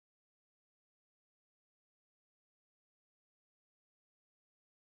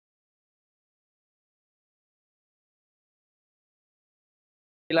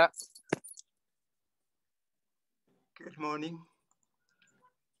Good morning.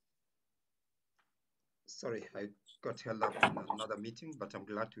 Sorry, I got held up in another meeting, but I'm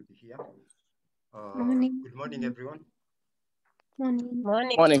glad to be here. Morning. Good morning, everyone. Morning.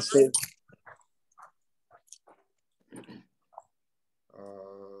 Morning, Steve.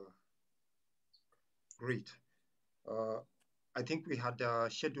 Great. I think we had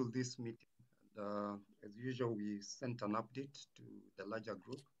scheduled this meeting, and as usual, we sent an update to the larger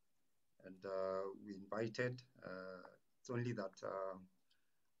group, and we invited. It's only that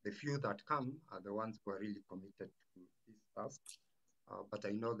the few that come are the ones who are really committed to this task. But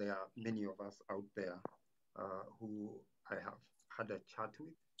I know there are many of us out there who I have had a chat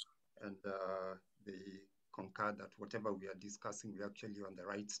with, and they concur that whatever we are discussing, we're actually on the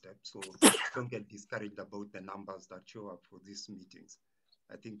right step. So don't get discouraged about the numbers that show up for these meetings.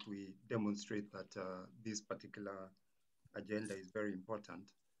 I think we demonstrate that this particular agenda is very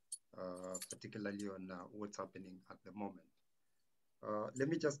important, particularly on what's happening at the moment. Let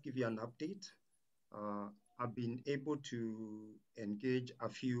me just give you an update. I've been able to engage a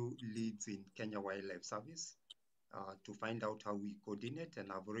few leads in Kenya Wildlife Service to find out how we coordinate,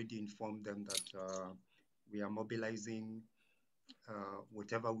 and I've already informed them that we are mobilizing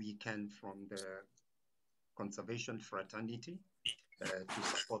whatever we can from the conservation fraternity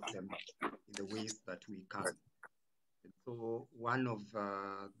to support them in the ways that we can. And so one of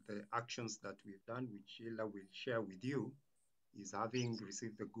the actions that we've done, which Sheila will share with you, is having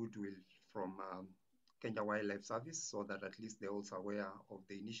received the goodwill from Kenya Wildlife Service, so that at least they're also aware of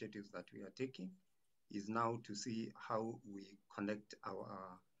the initiatives that we are taking, is now to see how we connect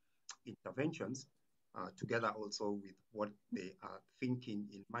our interventions together also with what they are thinking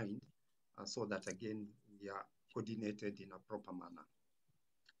in mind, so that again, we are coordinated in a proper manner.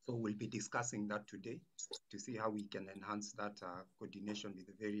 So we'll be discussing that today to see how we can enhance that coordination with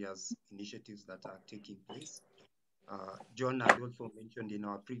the various initiatives that are taking place. John had also mentioned in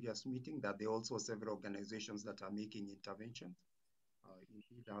our previous meeting that there are also several organizations that are making interventions.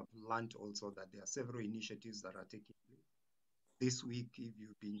 Indeed, I've learned also that there are several initiatives that are taking place. This week, if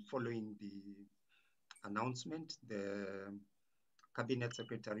you've been following the announcement, the Cabinet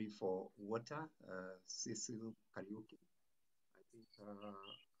Secretary for Water, Cecil Kariuki, I think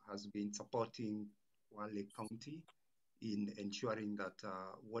has been supporting Wale County in ensuring that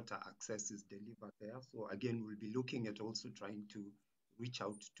water access is delivered there. So again, we'll be looking at also trying to reach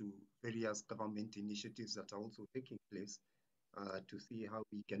out to various government initiatives that are also taking place to see how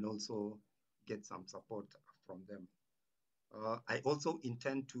we can also get some support from them. I also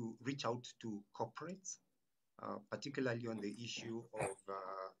intend to reach out to corporates, particularly on the issue of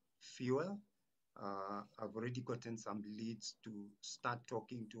fuel. I've already gotten some leads to start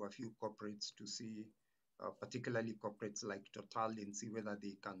talking to a few corporates to see, particularly corporates like Total, and see whether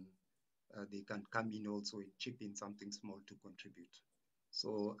they can come in also and chip in something small to contribute.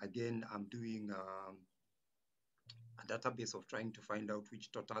 So again, I'm doing a database of trying to find out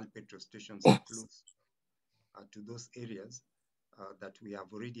which Total petrol stations are close to those areas that we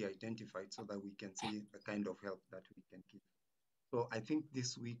have already identified, so that we can see the kind of help that we can give. So I think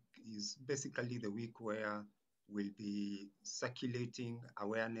this week is basically the week where we'll be circulating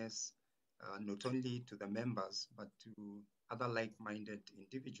awareness, not only to the members, but to other like-minded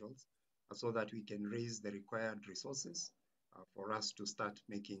individuals, so that we can raise the required resources for us to start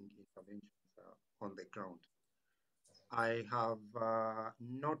making interventions on the ground. I have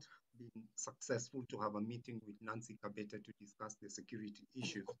not been successful to have a meeting with Nancy Kabete to discuss the security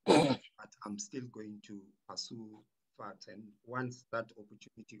issues, but I'm still going to pursue that. And once that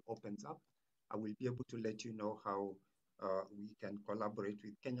opportunity opens up, I will be able to let you know how we can collaborate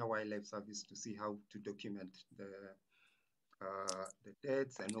with Kenya Wildlife Service to see how to document the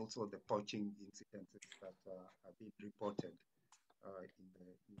deaths and also the poaching incidents that have been reported in the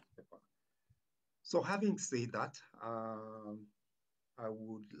newspaper. So having said that, I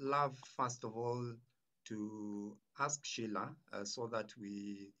would love, first of all, to ask Sheila so that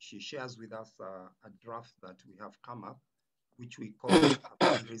she shares with us a draft that we have come up, which we call a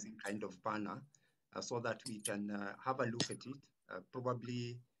fundraising kind of banner, so that we can have a look at it,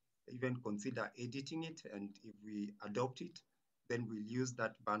 probably even consider editing it. And if we adopt it, then we'll use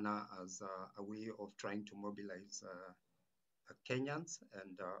that banner as a way of trying to mobilize Kenyans,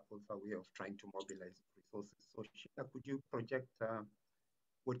 and also a way of trying to mobilize resources. So Sheila, could you project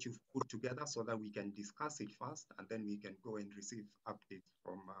what you've put together so that we can discuss it first, and then we can go and receive updates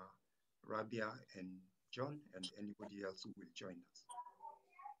from Rabia and John and anybody else who will join us.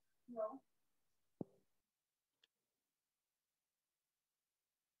 No.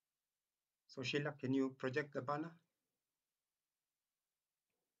 So Sheila, can you project the banner?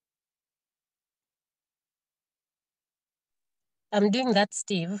 I'm doing that,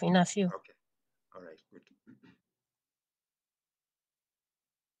 Steve, in a few. Okay. All right, good.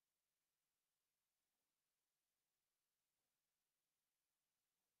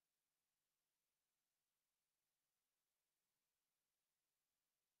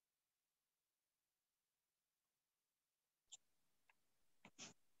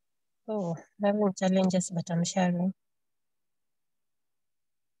 Oh, having challenges, but I'm sharing.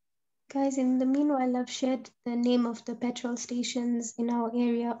 Guys, in the meanwhile, I've shared the name of the petrol stations in our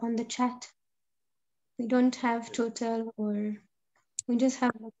area on the chat. We don't have total, or we just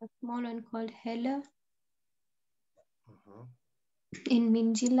have like a small one called Hela in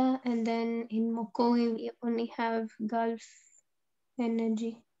Minjila, and then in Mokowe we only have Gulf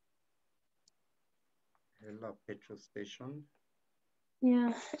Energy. Hela petrol station.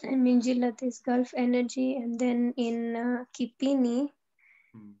 Yeah, in Minjila there's Gulf Energy, and then in Kipini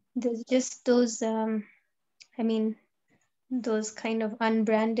there's just those those kind of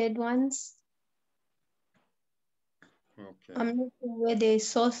unbranded ones. Okay. I'm not sure where they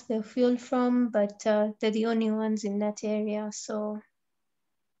source the fuel from, but they're the only ones in that area. So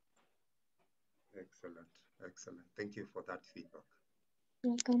Excellent. Excellent. Thank you for that feedback.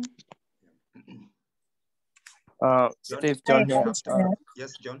 welcome. Steve, John here.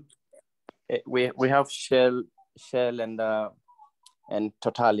 Yes, John. We have Shell and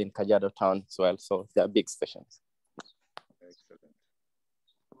Total in Kajiado town as well. So they're big stations. Excellent.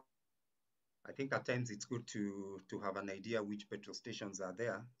 I think at times it's good to have an idea which petrol stations are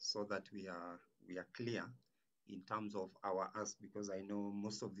there, so that we are clear in terms of our ask, because I know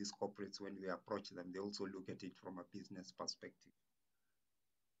most of these corporates, when we approach them, they also look at it from a business perspective.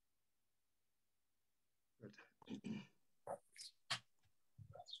 Good.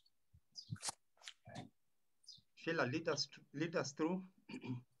 Sheila, lead us through.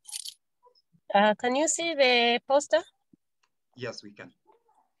 Can you see the poster? Yes, we can.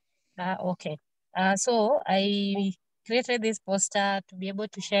 Okay. So I created this poster to be able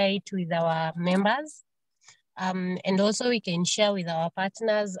to share it with our members. And also we can share with our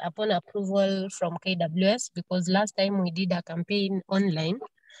partners upon approval from KWS, because last time we did a campaign online,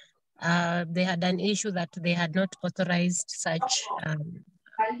 they had an issue that they had not authorized such a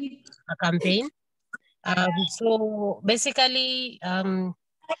campaign. So basically,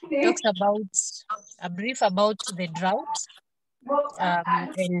 talks about a brief about the drought,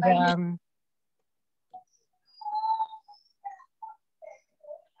 and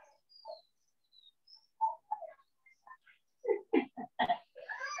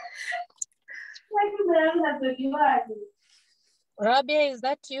Rabia, is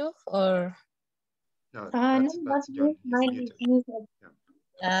that you or? No, that's John. He's muted.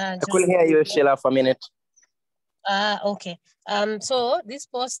 I couldn't hear you, Sheila, for a minute. Okay. So this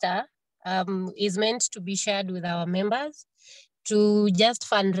poster is meant to be shared with our members to just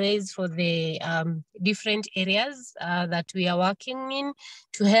fundraise for the different areas that we are working in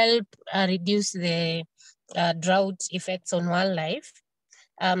to help reduce the drought effects on wildlife.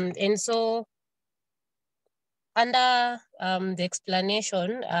 And so under the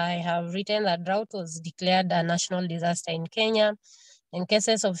explanation, I have written that drought was declared a national disaster in Kenya. In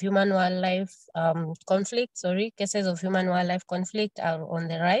cases of human-wildlife cases of human-wildlife conflict are on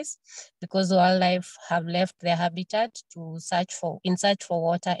the rise because wildlife have left their habitat in search for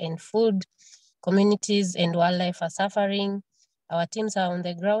water and food. Communities and wildlife are suffering. Our teams are on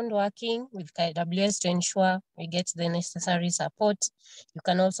the ground working with KWS to ensure we get the necessary support. You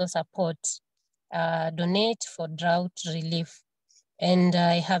can also support, donate for drought relief. And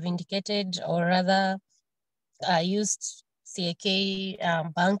I have indicated, or rather, I used CAK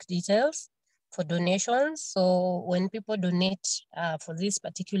bank details for donations. So when people donate for this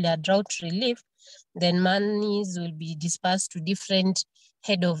particular drought relief, then monies will be dispersed to different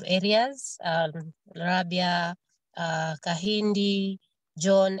head of areas, Rabia, Kahindi,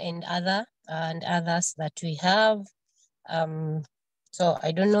 John, and others that we have. So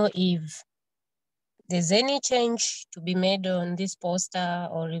I don't know if there's any change to be made on this poster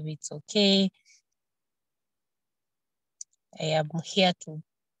or if it's okay. I am here to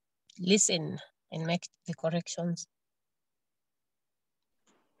listen and make the corrections.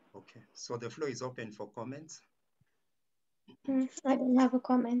 Okay, so the floor is open for comments. I don't have a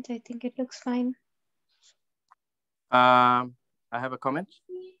comment. I think it looks fine. I have a comment.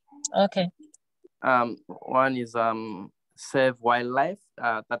 Okay. One is save wildlife.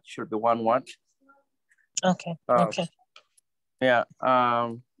 That should be one word. Okay. Okay. Yeah.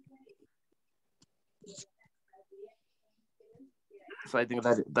 So I think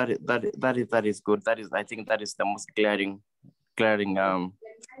that is good. I think that is the most glaring Okay.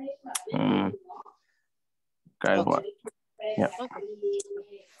 word. Yeah.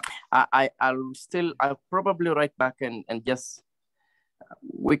 I'll probably write back and just,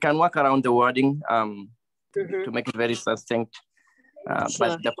 we can work around the wording to make it very succinct. Sure.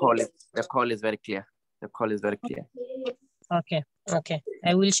 But the call is very clear. The call is very clear. Okay. Okay.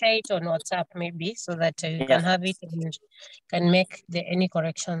 I will share it on WhatsApp maybe so that you Yeah. can have it and can make any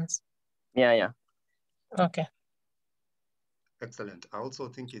corrections. Yeah. Okay. Excellent. I also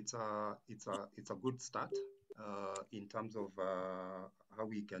think it's a good start in terms of how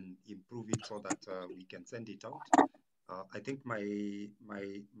we can improve it so that we can send it out. I think my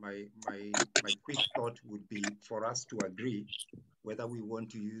quick thought would be for us to agree whether we want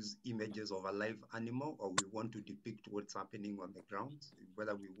to use images of a live animal or we want to depict what's happening on the ground,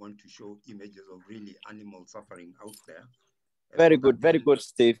 whether we want to show images of really animals suffering out there. Very good,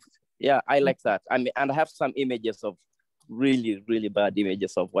 Steve. Yeah, I like that. I mean, and I have some images of really, really bad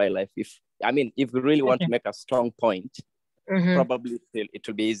images of wildlife. If we really want to make a strong point, probably it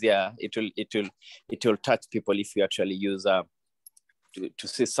will be easier. It will touch people if you actually use to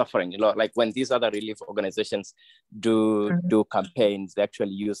see suffering. Like when these other relief organizations do campaigns, they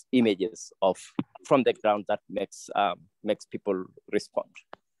actually use images from the ground that makes people respond.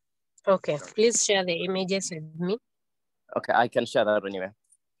 Okay, please share the images with me. Okay, I can share that anyway.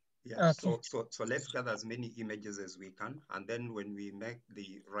 Yeah, okay. So let's gather as many images as we can, and then when we make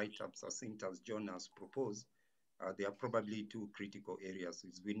the write-up succinct as John has proposed, there are probably two critical areas.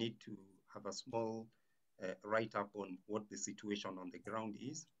 We need to have a small write-up on what the situation on the ground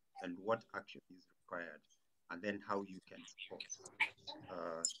is and what action is required, and then how you can support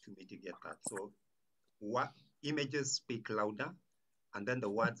to mitigate that. So what images speak louder, and then the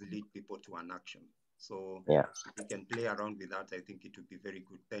words lead people to an action. So if we can play around with that, I think it would be very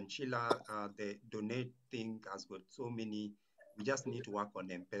good. Then Sheila, the donate thing has got so many. We just need to work on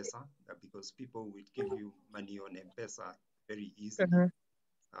M-Pesa because people will give you money on M-Pesa very easily.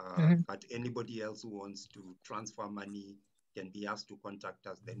 But anybody else who wants to transfer money can be asked to contact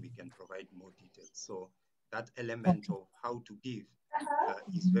us, then we can provide more details. So that element of how to give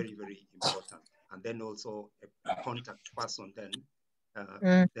is very, very important. And then also a contact person then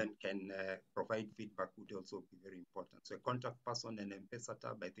can provide feedback would also be very important. So a contact person and M-Pesa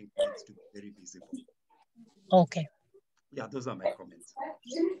tab, I think, needs to be very visible. Okay. Yeah, those are my comments.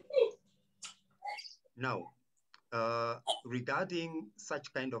 Now, regarding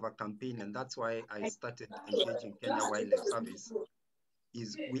such kind of a campaign, and that's why I started engaging Kenya Wildlife Service,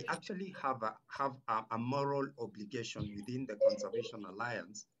 is we actually have a moral obligation within the Conservation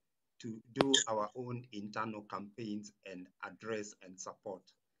Alliance to do our own internal campaigns and address and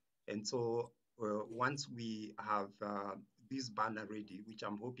support. And so once we have this banner ready, which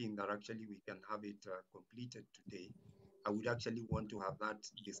I'm hoping that actually we can have it completed today, I would actually want to have that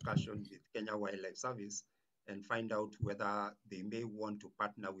discussion with Kenya Wildlife Service and find out whether they may want to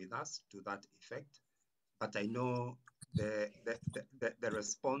partner with us to that effect. But I know the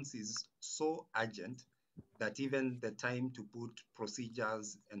response is so urgent that even the time to put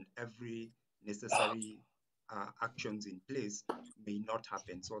procedures and every necessary actions in place may not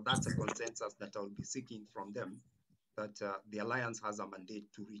happen. So that's a consensus that I'll be seeking from them, that the Alliance has a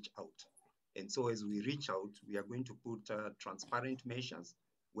mandate to reach out. And so as we reach out, we are going to put transparent measures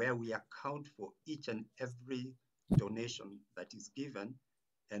where we account for each and every donation that is given,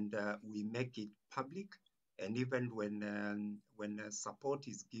 and we make it public. And even when support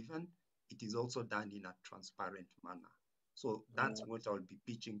is given, it is also done in a transparent manner. So that's what I'll be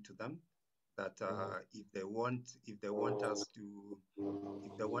pitching to them. That if they want us to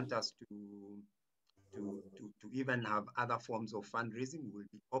even have other forms of fundraising, we'll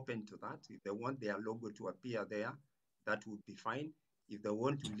be open to that. If they want their logo to appear there, that would be fine. If they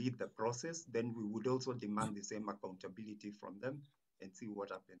want to lead the process, then we would also demand the same accountability from them and see what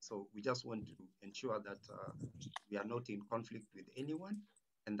happens. So we just want to ensure that we are not in conflict with anyone,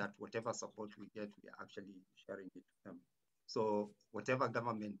 and that whatever support we get, we are actually sharing it with them. So whatever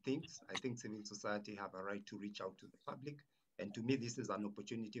government thinks, I think civil society have a right to reach out to the public. And to me, this is an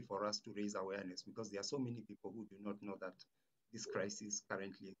opportunity for us to raise awareness, because there are so many people who do not know that this crisis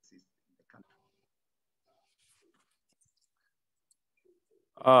currently exists in the country.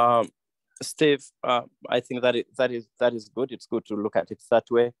 Steve, I think that is good. It's good to look at it that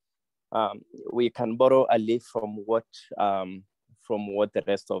way. We can borrow a leaf from what the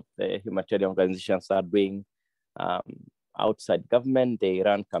rest of the humanitarian organizations are doing outside government. They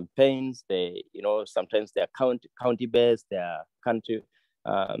run campaigns. They, sometimes they're county based, they're country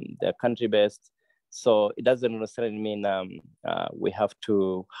based. So it doesn't necessarily mean we have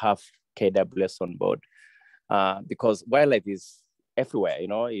to have KWS on board, because wildlife is everywhere, you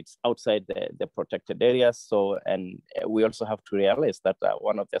know, it's outside the protected areas. So, and we also have to realize that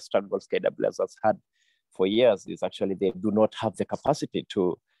one of the struggles KWS has had for years is actually they do not have the capacity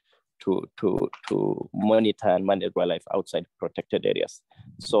to monitor and manage wildlife outside protected areas.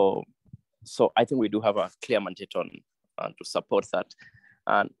 So I think we do have a clear mandate on to support that.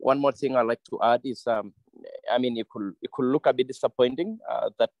 And one more thing I'd like to add is, I mean, it could look a bit disappointing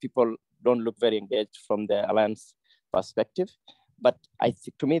that people don't look very engaged from the Alliance perspective. But I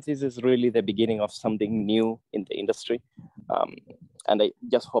think, to me, this is really the beginning of something new in the industry. And I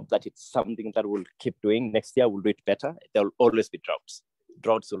just hope that it's something that we'll keep doing. Next year, we'll do it better. There will always be droughts.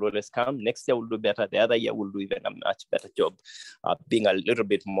 Droughts will always come. Next year, we'll do better. The other year, we'll do even a much better job being a little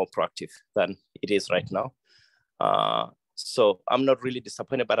bit more proactive than it is right now. So I'm not really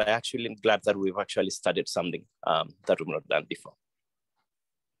disappointed, but I actually am glad that we've actually started something that we've not done before.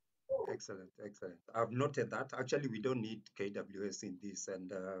 Excellent, excellent. I've noted that. Actually, we don't need KWS in this,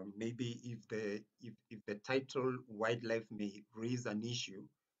 and maybe if the title wildlife may raise an issue,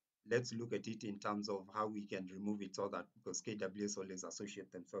 let's look at it in terms of how we can remove it, so that, because KWS always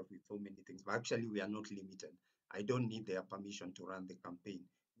associate themselves with so many things, but actually we are not limited. I don't need their permission to run the campaign.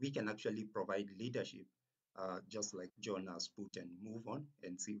 We can actually provide leadership, just like John has put, and move on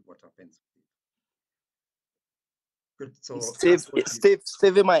and see what happens. Good. So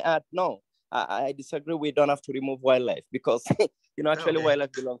Steve might add, no, I disagree. We don't have to remove wildlife because, you know, actually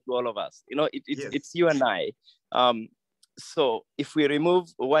wildlife belongs to all of us. You know, it's you and I. So if we remove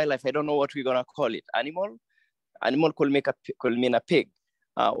wildlife, I don't know what we're gonna call it. Animal could mean a pig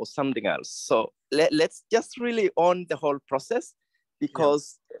or something else. So let's just really own the whole process,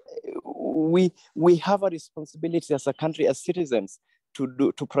 because we have a responsibility as a country, as citizens,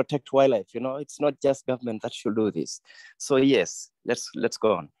 to protect wildlife. You know, it's not just government that should do this. So yes, let's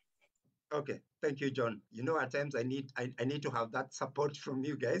go on. Okay, thank you, John. You know, at times I need to have that support from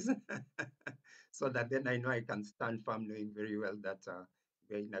you guys, so that then I know I can stand firm, knowing very well that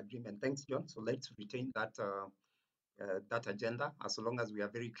we're in agreement. Thanks, John. So let's retain that that agenda, as long as we are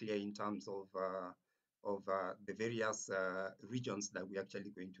very clear in terms of the various regions that we're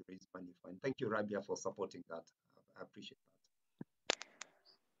actually going to raise money for. And thank you, Rabia, for supporting that. I appreciate that.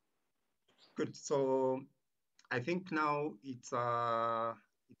 Good. So I think now it's a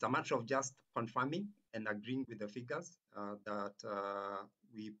matter of just confirming and agreeing with the figures that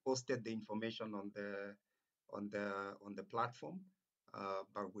we posted the information on the platform,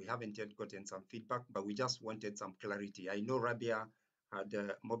 but we haven't yet gotten some feedback. But we just wanted some clarity. I know Rabia had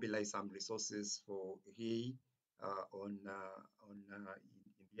mobilized some resources for HEI in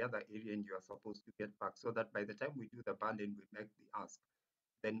the other area, and you are supposed to get back, so that by the time we do the band and we make the ask,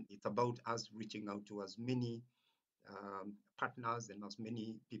 then it's about us reaching out to as many partners and as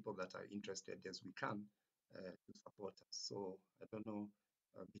many people that are interested as we can to support us. So I don't know,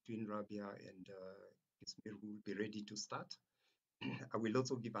 between Rabia and Ismail, who will be ready to start. I will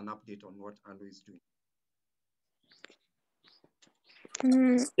also give an update on what Ando is doing.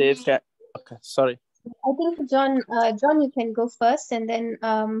 Okay, sorry. I think John, you can go first, and then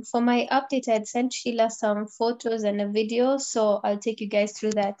for my update, I'd sent Sheila some photos and a video, so I'll take you guys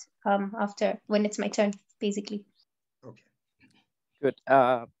through that after, when it's my turn, basically. Okay. Good.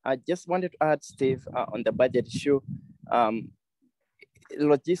 I just wanted to add, Steve, on the budget issue.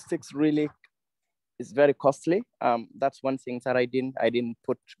 Logistics really is very costly. That's one thing that I didn't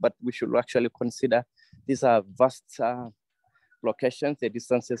put, but we should actually consider. These are vast locations. The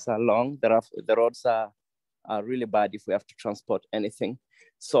distances are long. The roads are really bad if we have to transport anything.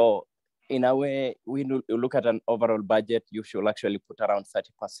 So in a way, we look at an overall budget, you should actually put around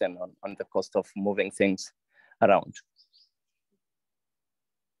 30% on the cost of moving things around.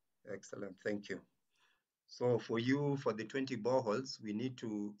 Excellent, thank you. So for the 20 boreholes, we need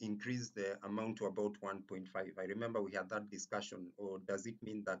to increase the amount to about 1.5. I remember we had that discussion. Or does it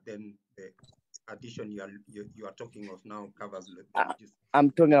mean that then the addition you are talking of now covers the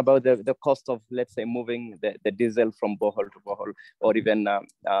I'm talking about the cost of, let's say, moving the diesel from borehole to borehole, or even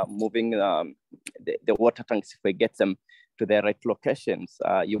moving the water tanks. If we get them to the right locations,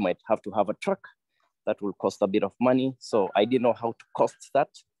 you might have to have a truck. That will cost a bit of money. So I didn't know how to cost that.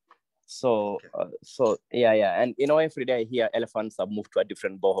 So, yeah. And, you know, every day I hear elephants have moved to a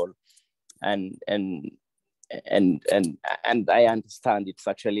different borehole. And I understand it's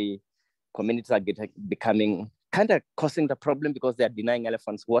actually, communities are becoming kind of causing the problem, because they're denying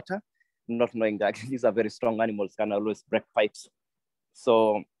elephants water, not knowing that these are very strong animals, can always break pipes.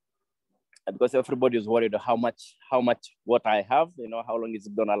 So, because everybody is worried how much water I have, you know, how long is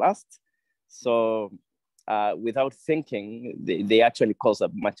it gonna last? So, without thinking, they actually cause a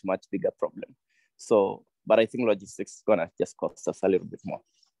much bigger problem. So but I think logistics is gonna just cost us a little bit more.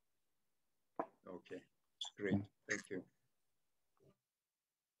 Okay, great, thank you.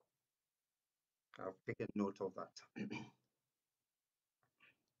 I've taken note of that.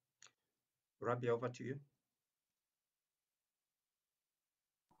 Rabia, over to you.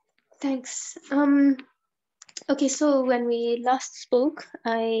 Thanks. Okay, so when we last spoke,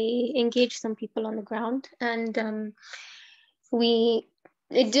 I engaged some people on the ground, and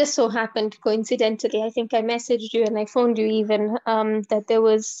it just so happened coincidentally, I think I messaged you and I phoned you even, that there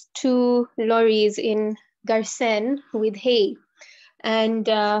was 2 lorries in Garsen with hay. And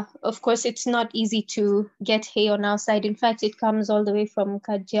of course, it's not easy to get hay on our side. In fact, it comes all the way from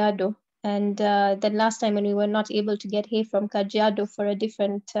Kajiado. And the last time when we were not able to get hay from Kajiado for a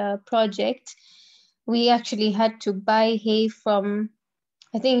different project, we actually had to buy hay from,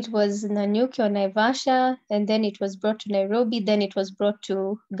 I think it was Nanyuki or Naivasha, and then it was brought to Nairobi, then it was brought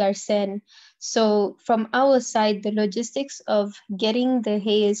to Garsen. So from our side, the logistics of getting the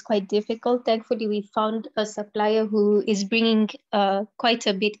hay is quite difficult. Thankfully, we found a supplier who is bringing quite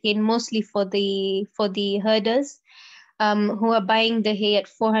a bit in, mostly for the herders, who are buying the hay at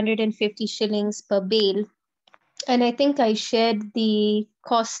 450 shillings per bale. And I think I shared the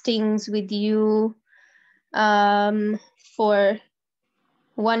costings with you for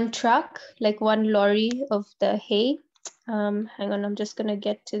 1 truck, like 1 lorry of the hay. Hang on, I'm just gonna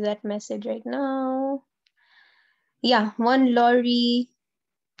get to that message right now. Yeah, 1 lorry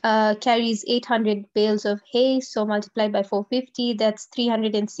carries 800 bales of hay, so multiplied by 450, that's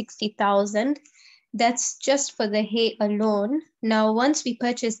 360,000. That's just for the hay alone. Now, once we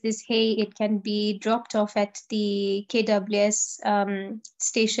purchase this hay, it can be dropped off at the KWS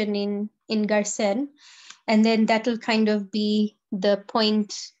station in Garsen. And then that'll kind of be the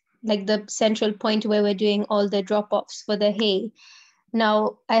point, like the central point where we're doing all the drop-offs for the hay.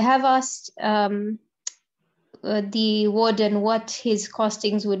 Now, I have asked the warden what his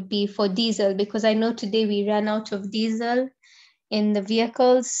costings would be for diesel, because I know today we ran out of diesel in the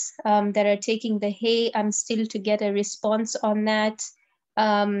vehicles that are taking the hay. I'm still to get a response on that.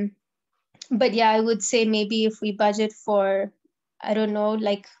 But yeah, I would say maybe if we budget for, I don't know,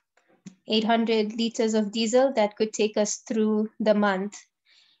 like 800 liters of diesel, that could take us through the month.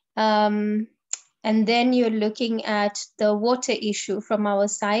 And then you're looking at the water issue from our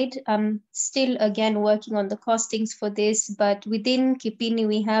side. I'm still, again, working on the costings for this, but within Kipini,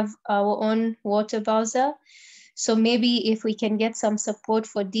 we have our own water bowser. So maybe if we can get some support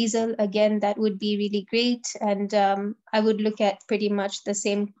for diesel, again, that would be really great. And I would look at pretty much the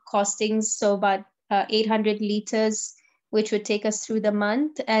same costings, so about 800 liters, which would take us through the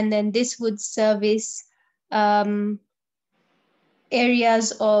month. And then this would service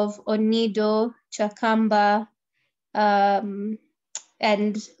areas of Onido, Chakamba,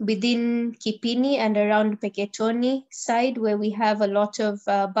 and within Kipini and around Peketoni side, where we have a lot of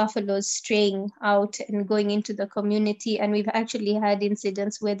buffaloes straying out and going into the community. And we've actually had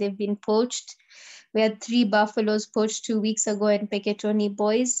incidents where they've been poached. We had 3 buffaloes poached 2 weeks ago in Peketoni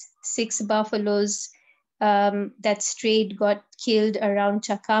Boys. 6 buffaloes that strayed got killed around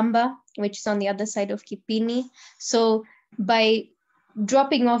Chakamba, which is on the other side of Kipini. So by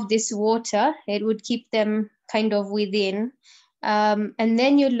dropping off this water, it would keep them kind of within. And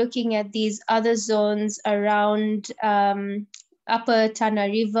then you're looking at these other zones around Upper Tana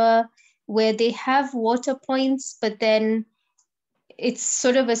River, where they have water points, but then it's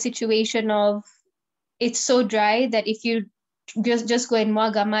sort of a situation of, it's so dry that if you just go and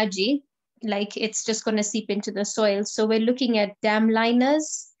mwaga maji, like it's just going to seep into the soil. So we're looking at dam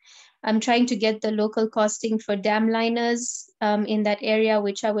liners. I'm trying to get the local costing for dam liners in that area,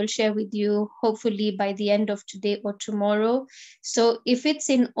 which I will share with you hopefully by the end of today or tomorrow. So if it's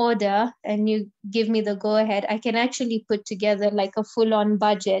in order and you give me the go ahead, I can actually put together like a full-on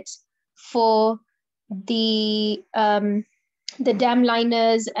budget for the dam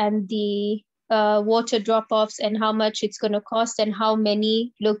liners and the water drop-offs and how much it's going to cost and how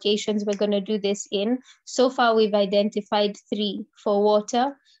many locations we're going to do this in. So far, we've identified 3 for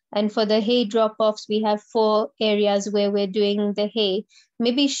water. And for the hay drop-offs, we have 4 areas where we're doing the hay.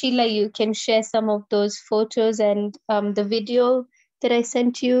 Maybe, Sheila, you can share some of those photos and the video that I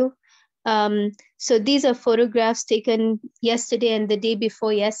sent you. So these are photographs taken yesterday and the day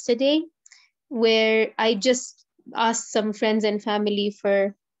before yesterday, where I just asked some friends and family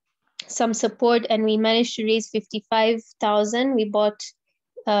for some support, and we managed to raise 55,000. We bought,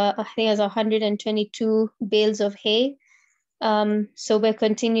 I think it was 122 bales of hay. So we're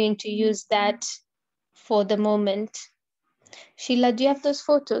continuing to use that for the moment. Sheila, do you have those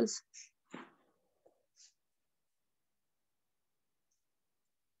photos?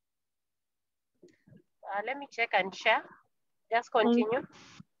 Let me check and share. Just continue.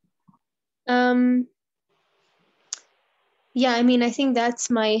 Yeah, I mean, I think that's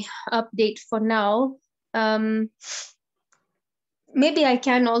my update for now. Maybe I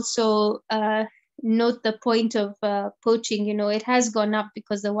can also note the point of poaching. You know, it has gone up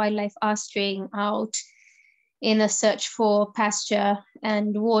because the wildlife are straying out in a search for pasture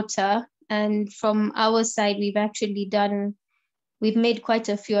and water. And from our side, we've made quite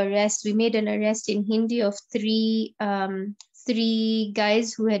a few arrests. We made an arrest in Hindi of three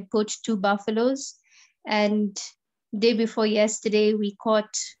guys who had poached 2 buffaloes. And day before yesterday, we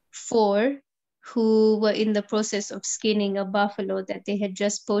caught 4 who were in the process of skinning a buffalo that they had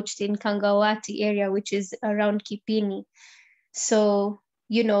just poached in Kangawati area, which is around Kipini. So,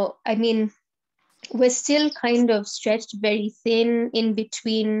 you know, I mean, we're still kind of stretched very thin in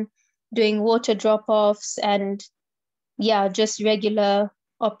between doing water drop-offs and, yeah, just regular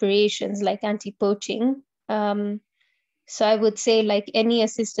operations like anti-poaching. So I would say like any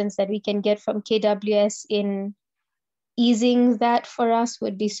assistance that we can get from KWS in easing that for us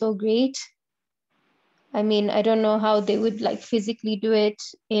would be so great. I mean, I don't know how they would like physically do it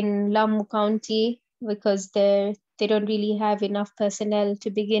in Lamu County because they don't really have enough personnel to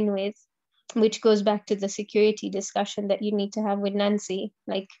begin with, which goes back to the security discussion that you need to have with Nancy.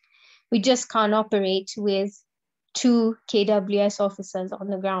 Like, we just can't operate with 2 KWS officers on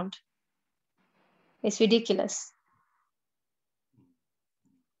the ground. It's ridiculous.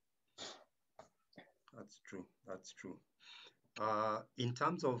 That's true. That's true. In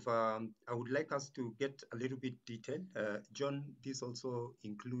terms of, I would like us to get a little bit detailed. John, this also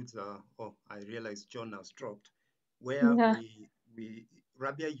includes, oh, I realize John has dropped, where Yeah.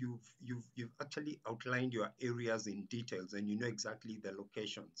 Rabia, you've actually outlined your areas in details and you know exactly the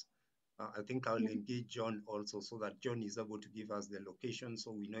locations. I think I'll engage John also so that John is able to give us the location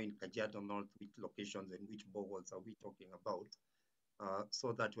so we know in Kajiado North which locations and which boreholes are we talking about,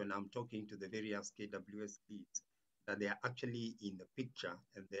 so that when I'm talking to the various KWS leads, that they are actually in the picture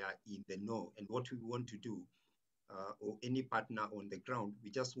and they are in the know. And what we want to do, or any partner on the ground,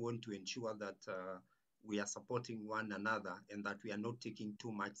 we just want to ensure that we are supporting one another and that we are not taking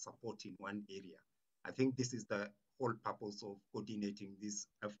too much support in one area. I think this is the whole purpose of coordinating this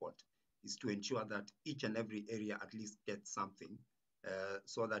effort, is to ensure that each and every area at least gets something,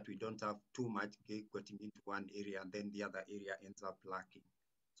 so that we don't have too much getting into one area and then the other area ends up lacking.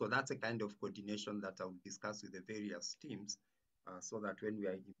 So that's a kind of coordination that I'll discuss with the various teams, so that when we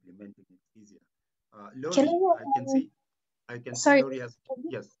are implementing it easier. Lori, I can see Lori has,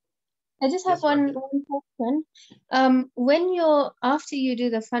 yes. I just have one question. After you do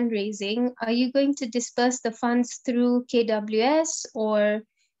the fundraising, are you going to disperse the funds through KWS, or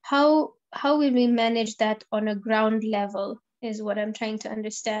how will we manage that on a ground level is what I'm trying to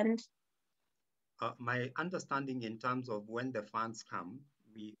understand. My understanding in terms of when the funds come,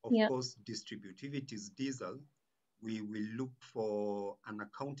 we of course distribute. If it is diesel, we will look for an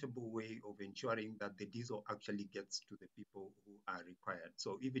accountable way of ensuring that the diesel actually gets to the people who are required.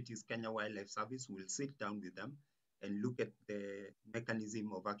 So if it is Kenya Wildlife Service, we'll sit down with them and look at the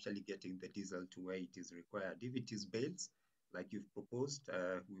mechanism of actually getting the diesel to where it is required. If it is bales, like you've proposed,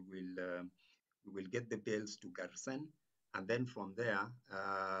 we will get the bales to Garsen. And then from there,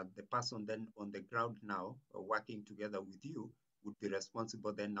 the person then on the ground now, working together with you, would be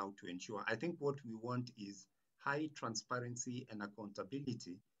responsible then now to ensure. I think what we want is high transparency and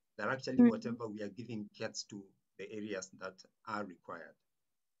accountability, that actually whatever we are giving gets to the areas that are required.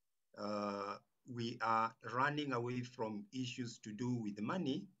 We are running away from issues to do with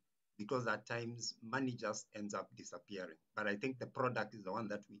money, because at times money just ends up disappearing. But I think the product is the one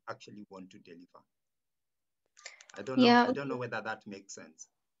that we actually want to deliver. I don't know whether that makes sense.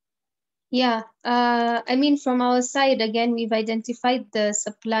 Yeah, I mean, from our side, again, we've identified the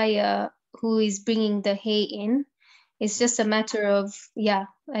supplier who is bringing the hay in. It's just a matter of,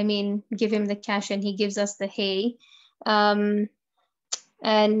 I mean, give him the cash and he gives us the hay. And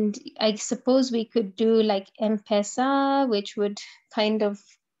I suppose we could do like M-Pesa, which would kind of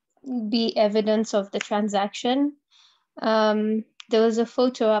be evidence of the transaction. There was a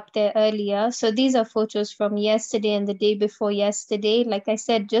photo up there earlier. So these are photos from yesterday and the day before yesterday. Like I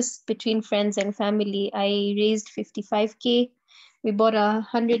said, just between friends and family, I raised 55K. We bought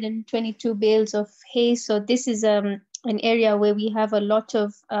 122 bales of hay. So this is an area where we have a lot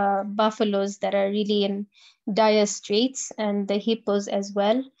of buffaloes that are really in dire straits, and the hippos as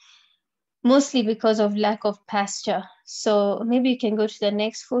well, mostly because of lack of pasture. So maybe you can go to the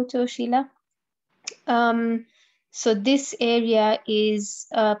next photo, Sheila. So this area is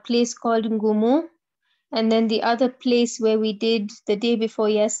a place called Ngumu. And then the other place where we did the day before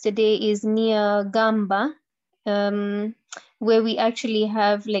yesterday is near Gamba, where we actually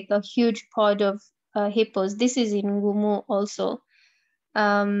have like a huge pod of hippos. This is in Ngumu also.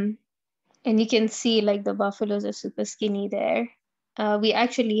 And you can see like the buffaloes are super skinny there. We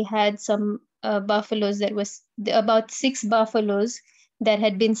actually had some buffaloes that was about 6 buffaloes that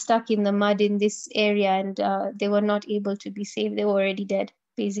had been stuck in the mud in this area, and they were not able to be saved. They were already dead,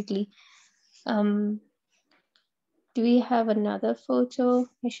 basically. Do we have another photo?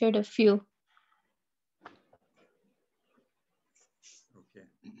 I shared a few. Okay.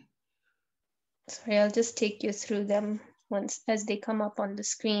 Sorry, I'll just take you through them once as they come up on the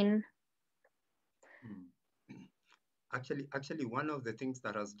screen. Actually, one of the things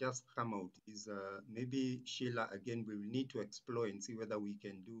that has just come out is maybe Sheila, again, we will need to explore and see whether we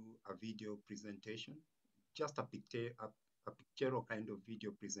can do a video presentation, just a pictorial kind of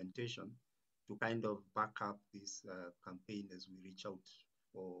video presentation to kind of back up this campaign as we reach out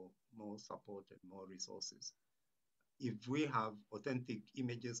for more support and more resources. If we have authentic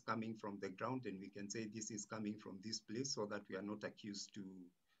images coming from the ground, and we can say this is coming from this place, so that we are not accused to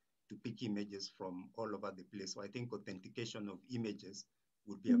pick images from all over the place. So I think authentication of images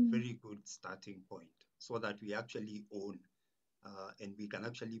would be a very good starting point, so that we actually own and we can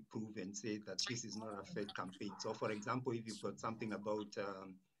actually prove and say that this is not a fake campaign. So for example, if you've got something about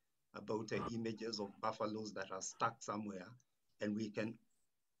images of buffaloes that are stuck somewhere, and we can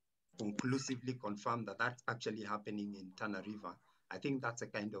conclusively confirm that that's actually happening in Tana River, I think that's the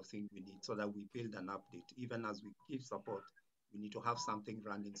kind of thing we need, so that we build an update. Even as we give support, we need to have something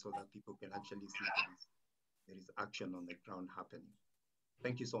running so that people can actually see there is action on the ground happening.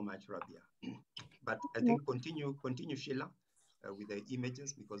 Thank you so much, Rabia. But I think continue, Sheila, with the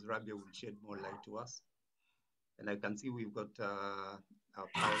images, because Rabia will shed more light to us. And I can see we've got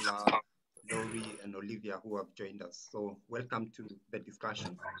Paula, Lori, and Olivia who have joined us. So welcome to the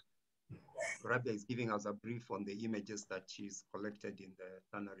discussion. Rabia is giving us a brief on the images that she's collected in the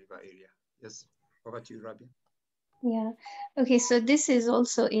Tana River area. Yes, over to you, Rabia. Yeah. Okay, so this is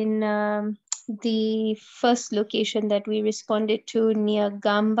also in the first location that we responded to near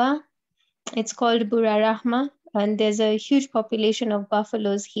Gamba. It's called Burarahma, and there's a huge population of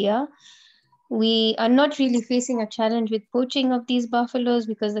buffaloes here. We are not really facing a challenge with poaching of these buffaloes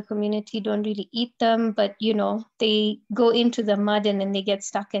because the community don't really eat them, but you know, they go into the mud and then they get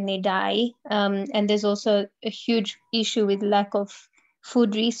stuck and they die. And there's also a huge issue with lack of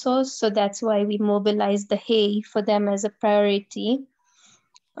food resource. So that's why we mobilize the hay for them as a priority.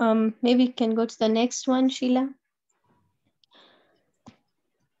 Maybe you can go to the next one, Sheila.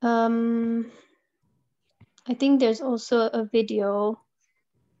 I think there's also a video.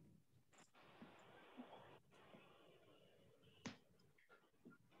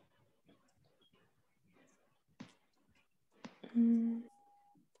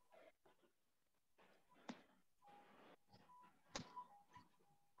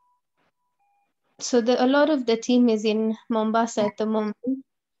 So a lot of the team is in Mombasa at the moment.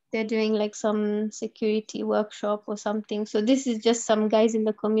 They're doing like some security workshop or something. So this is just some guys in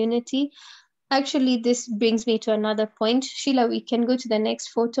the community. Actually, this brings me to another point. Sheila, we can go to the next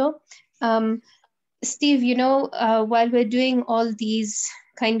photo. Steve, you know, while we're doing all these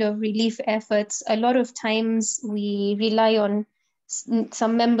kind of relief efforts, a lot of times we rely on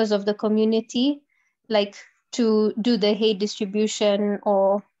some members of the community, like to do the hay distribution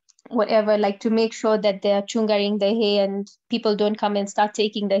or whatever, like to make sure that they're chungaring the hay and people don't come and start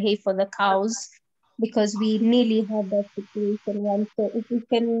taking the hay for the cows, because we nearly had that situation once. So if we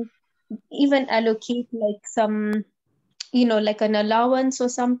can even allocate like some, you know, like an allowance or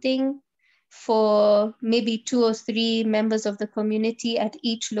something for maybe 2 or 3 members of the community at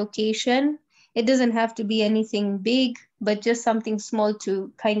each location. It doesn't have to be anything big, but just something small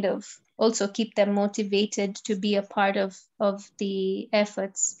to kind of also keep them motivated to be a part of the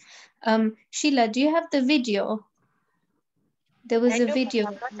efforts. Sheila, do you have the video? There was a video.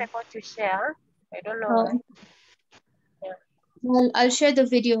 I'm not able to share. I don't know why. Yeah. Well, I'll share the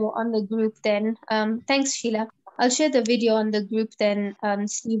video on the group then. Thanks, Sheila. I'll share the video on the group then,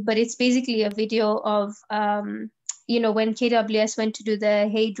 Steve, but it's basically a video of, you know, when KWS went to do the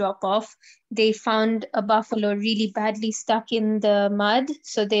hay drop off, they found a buffalo really badly stuck in the mud.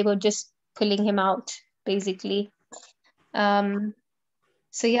 So they were just pulling him out, basically.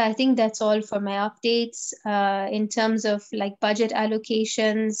 So yeah, I think that's all for my updates. In terms of like budget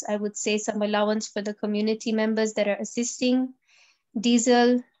allocations, I would say some allowance for the community members that are assisting,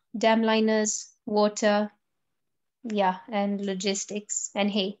 diesel, dam liners, water, yeah, and logistics and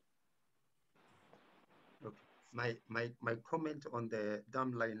hay. Okay. My comment on the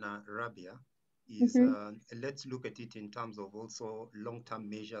dam liner, Rabia, is let's look at it in terms of also long-term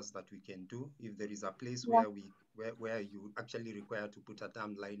measures that we can do. If there is a place where you actually require to put a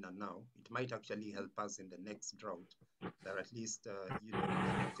dam liner now, it might actually help us in the next drought, that at least we are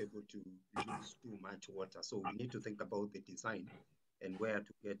not able to lose too much water. So we need to think about the design and where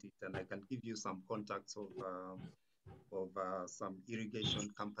to get it. And I can give you some contacts of some irrigation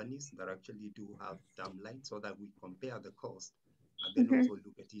companies that actually do have dam lines, so that we compare the cost and then also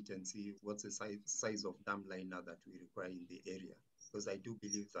look at it and see what's the size of dam liner that we require in the area. Because I do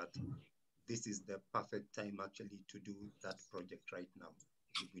believe that this is the perfect time actually to do that project right now.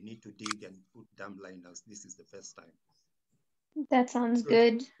 If we need to dig and put dam liners, this is the best time. That sounds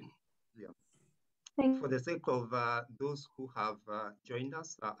good. Yeah. For the sake of those who have joined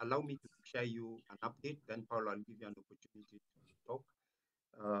us, allow me to share you an update. Then Paolo, I'll give you an opportunity to talk.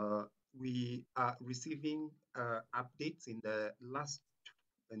 We are receiving updates in the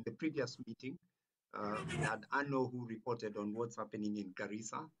previous meeting. We had Anno who reported on what's happening in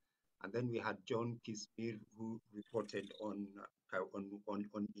Garissa, and then we had John Kismir who reported on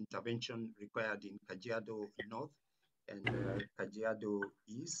intervention required in Kajiado North and Kajiado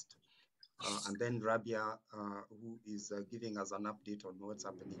East. And then Rabia, who is giving us an update on what's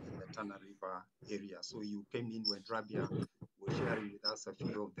happening in the Tana River area. So you came in when Rabia was sharing with us a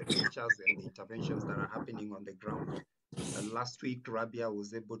few of the pictures and the interventions that are happening on the ground. Last week, Rabia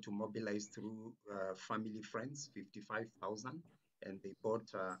was able to mobilize through family friends, 55,000, and they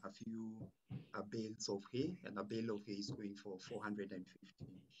bought a few bales of hay, and a bale of hay is going for 450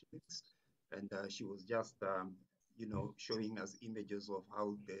 shillings. And she was just, showing us images of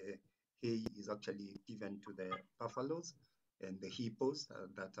how the hay is actually given to the buffaloes and the hippos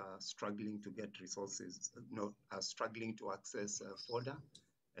that are struggling to get resources, are struggling to access fodder.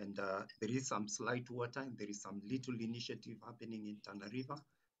 And there is some slight water and there is some little initiative happening in Tana River,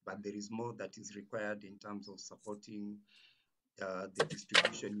 but there is more that is required in terms of supporting the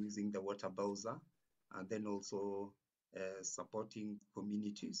distribution using the water bowser, and then also supporting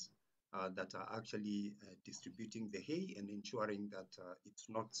communities that are actually distributing the hay and ensuring that it's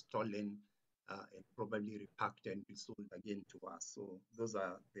not stolen and probably repacked and resold again to us. So those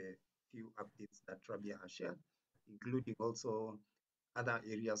are the few updates that Rabia has shared, including also other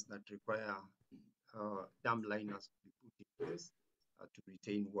areas that require dam liners to be put in place to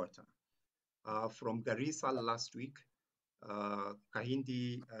retain water. From Garissa last week,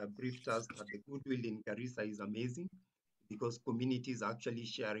 Kahindi briefed us that the goodwill in Garissa is amazing because communities are actually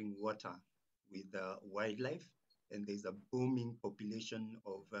sharing water with wildlife, and there's a booming population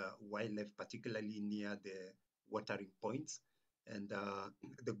of wildlife, particularly near the watering points. And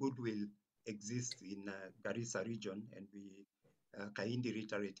the goodwill exists in Garissa region, and we Kahindi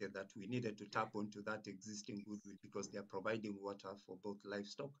reiterated that we needed to tap onto that existing goodwill because they are providing water for both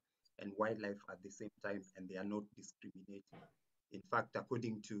livestock and wildlife at the same time, and they are not discriminating. In fact,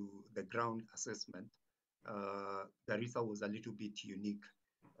 according to the ground assessment, Garissa was a little bit unique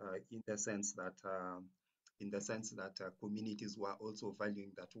in the sense that communities were also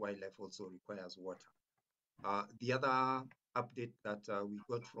valuing that wildlife also requires water. The other update that we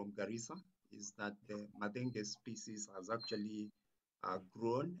got from Garissa is that the Madenge species has actually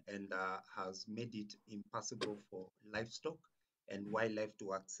grown and has made it impossible for livestock and wildlife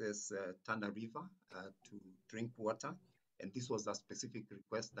to access Tana River to drink water. And this was a specific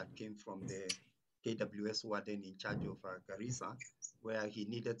request that came from the KWS warden in charge of Garissa, where he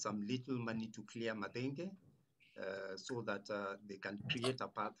needed some little money to clear Madenge so that they can create a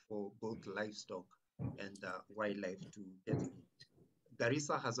path for both livestock and wildlife to get in.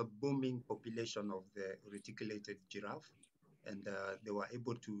 Garissa has a booming population of the reticulated giraffe, and they were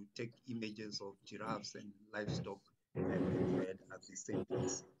able to take images of giraffes and livestock being fed at the same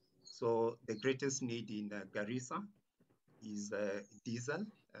place. So the greatest need in Garissa is diesel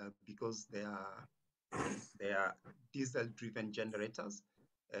because they are diesel-driven generators,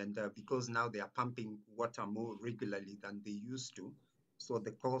 and because now they are pumping water more regularly than they used to. So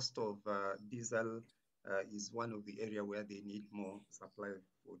the cost of diesel is one of the area where they need more supply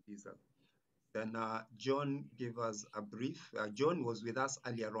for diesel. Then John gave us a brief. John was with us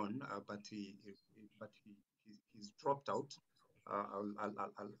earlier on, but he's dropped out.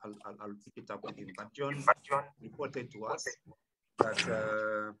 I'll pick it up with him. But John reported to us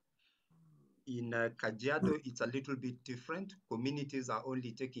that in Kajiado, it's a little bit different. Communities are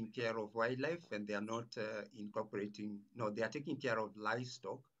only taking care of wildlife and they are not incorporating, no, they are taking care of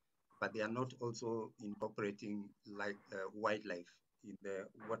livestock, but they are not also incorporating wildlife in the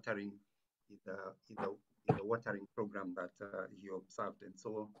watering, in the watering program that he observed. And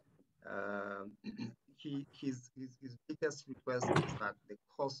so his biggest request is that the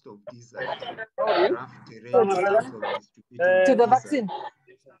cost of diesel in rough terrain in terms of distributing to the diesel vaccine.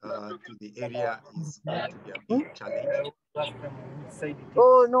 To the area is going to be a big challenge.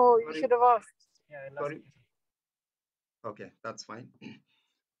 Oh no, you should have asked. Sorry. Okay, that's fine.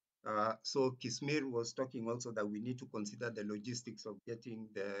 So Kismir was talking also that we need to consider the logistics of getting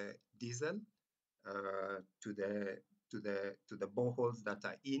the diesel to the boreholes that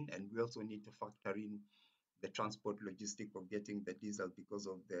are in, and we also need to factor in the transport logistic of getting the diesel because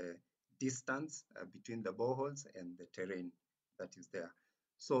of the distance between the boreholes and the terrain that is there.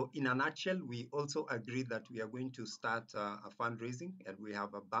 So in a nutshell, we also agree that we are going to start a fundraising, and we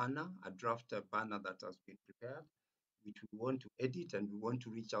have a banner, a draft banner that has been prepared, which we want to edit, and we want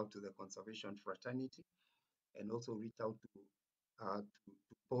to reach out to the conservation fraternity and also reach out to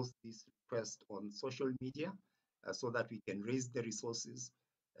post this request on social media so that we can raise the resources.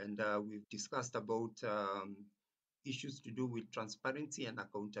 And we've discussed about issues to do with transparency and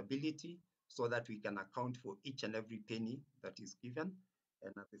accountability so that we can account for each and every penny that is given.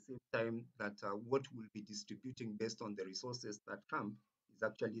 And at the same time, that what we'll be distributing based on the resources that come is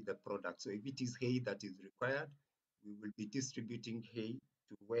actually the product. So if it is hay that is required, we will be distributing hay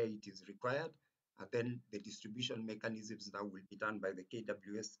to where it is required. And then the distribution mechanisms that will be done by the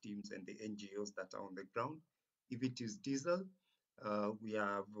KWS teams and the NGOs that are on the ground. If it is diesel, we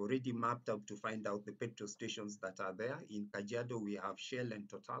have already mapped out to find out the petrol stations that are there. In Kajiado, we have Shell and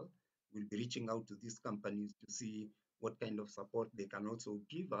Total. We'll be reaching out to these companies to see what kind of support they can also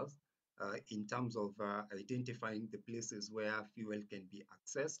give us in terms of identifying the places where fuel can be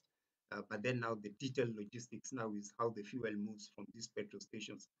accessed. But then now the detailed logistics now is how the fuel moves from these petrol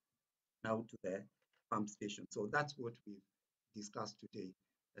stations now to the pump station. So that's what we've discussed today.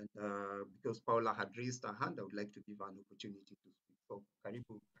 And because Paula had raised her hand, I would like to give her an opportunity to speak. So,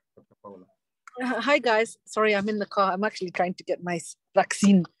 karibu, Dr. Paula. Hi guys, sorry, I'm in the car. I'm actually trying to get my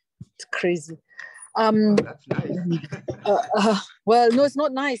vaccine. It's crazy. Oh, that's nice. Well, no, it's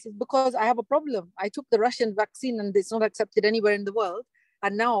not nice. It's because I have a problem. I took the Russian vaccine and it's not accepted anywhere in the world.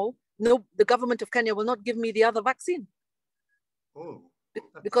 And now, no, the government of Kenya will not give me the other vaccine. Oh.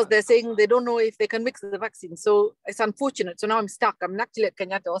 Because they're saying they don't know if they can mix the vaccine. So it's unfortunate. So now I'm stuck. I'm actually at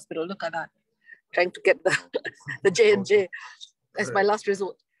Kenyatta Hospital. Look at that. Trying to get the J&J as my last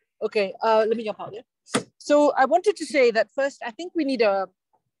resort. Okay, let me jump out there. So I wanted to say that first, I think we need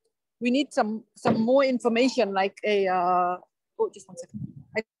some more information, like a oh, just 1 second.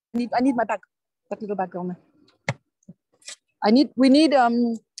 I need my bag. That little bag down there. We need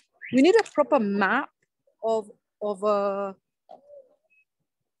a proper map of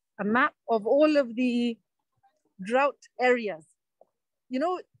a map of all of the drought areas. You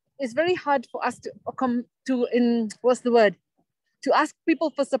know, it's very hard for us to come to to ask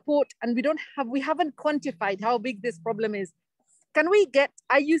people for support, and we haven't quantified how big this problem is. Can we get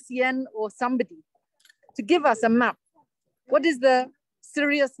IUCN or somebody to give us a map? What is the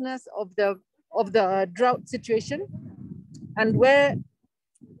seriousness of the drought situation, and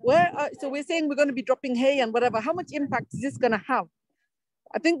so we're saying we're going to be dropping hay and whatever. How much impact is this going to have?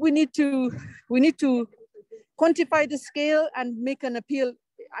 I think we need to quantify the scale and make an appeal.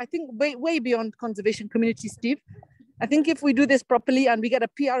 I think way beyond conservation community, Steve. I think if we do this properly and we get a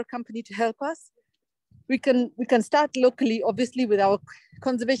PR company to help us, we can start locally, obviously with our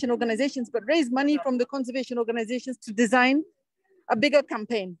conservation organizations, but raise money from the conservation organizations to design a bigger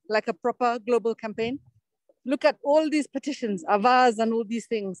campaign, like a proper global campaign. Look at all these petitions, AVAS and all these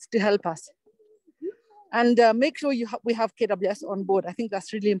things to help us. And make sure we have KWS on board. I think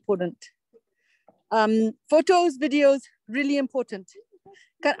that's really important. Photos, videos, really important.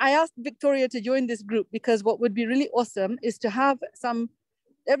 I asked Victoria to join this group because what would be really awesome is to have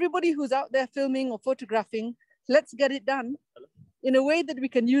everybody who's out there filming or photographing, let's get it done in a way that we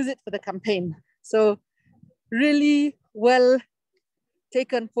can use it for the campaign. So really well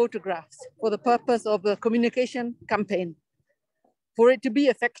taken photographs for the purpose of the communication campaign, for it to be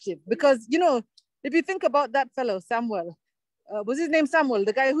effective. Because, you know, if you think about that fellow, Samuel, was his name Samuel,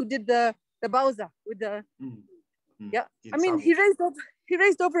 the guy who did the Bowser with the, yeah. I mean, he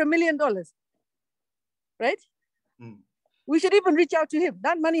raised over $1 million, right? We should even reach out to him.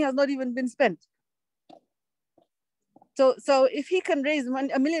 That money has not even been spent. So if he can raise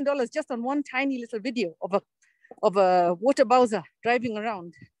 $1 million just on one tiny little video of a water Bowser driving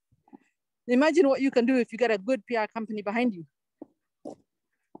around, imagine what you can do if you get a good PR company behind you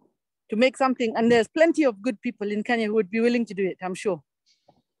to make something. And there's plenty of good people in Kenya who would be willing to do it, I'm sure.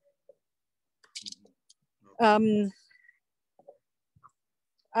 Can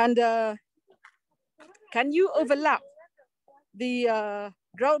you overlap the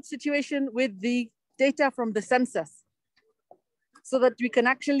drought situation with the data from the census so that we can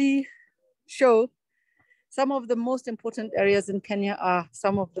actually show some of the most important areas in Kenya are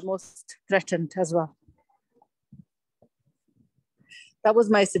some of the most threatened as well. That was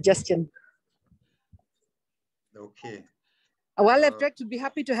my suggestion. Okay. Wildlife Direct would be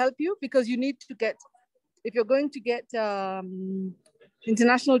happy to help you because you need to get, if you're going to get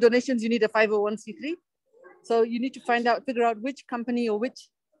international donations, you need a 501c3. So you need to figure out which company or which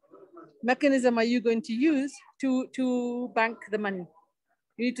mechanism are you going to use to bank the money.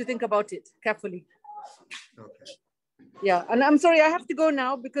 You need to think about it carefully. Okay. Yeah, and I'm sorry, I have to go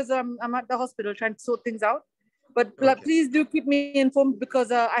now because I'm at the hospital trying to sort things out. But Okay. please do keep me informed because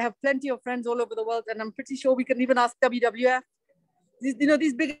I have plenty of friends all over the world, and I'm pretty sure we can even ask WWF.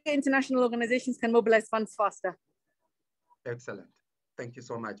 These big international organizations can mobilize funds faster. Excellent. Thank you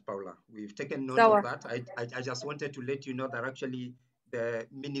so much, Paula. We've taken note of that. I just wanted to let you know that actually the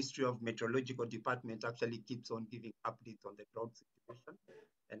Ministry of Meteorological Department actually keeps on giving updates on the drought situation.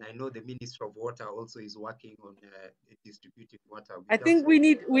 And I know the Ministry of Water also is working on distributing water. I think we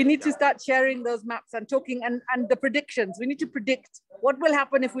need to start sharing those maps and talking and the predictions. We need to predict what will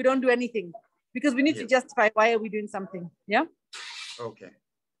happen if we don't do anything, because we need to justify why are we doing something. Yeah. Okay.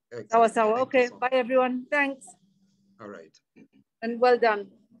 Sawa. Okay. Bye, everyone. Thanks. All right. And well done.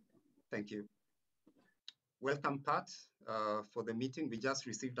 Thank you. Welcome, Pat, for the meeting. We just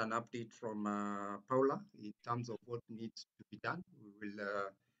received an update from Paula in terms of what needs to be done. We will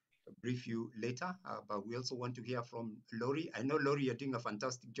brief you later, but we also want to hear from Lori. I know, Lori, you're doing a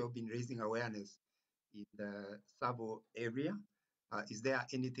fantastic job in raising awareness in the Savo area. Is there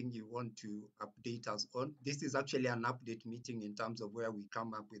anything you want to update us on? This is actually an update meeting in terms of where we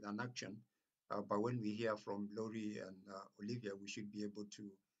come up with an action. But when we hear from Lori and Olivia, we should be able to,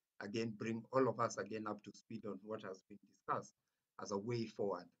 again, bring all of us again up to speed on what has been discussed as a way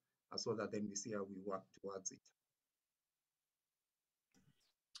forward, so that then we see how we work towards it.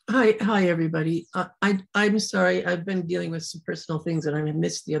 Hi, everybody. I'm sorry, I've been dealing with some personal things and I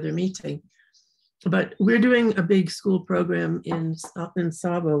missed the other meeting. But we're doing a big school program in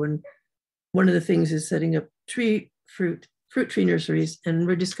Savo, and one of the things is setting up fruit tree nurseries. And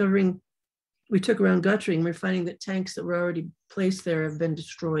we're discovering, we took around guttering, we're finding that tanks that were already placed there have been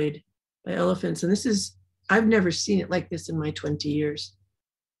destroyed by elephants. And this is, I've never seen it like this in my 20 years.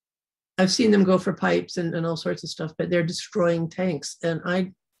 I've seen them go for pipes and all sorts of stuff, but they're destroying tanks. And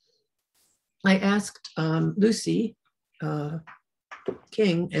I asked Lucy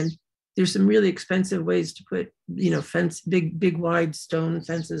King, and there's some really expensive ways to put, big wide stone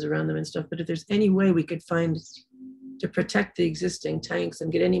fences around them and stuff. But if there's any way we could find to protect the existing tanks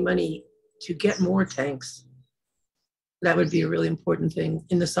and get any money to get more tanks, that would be a really important thing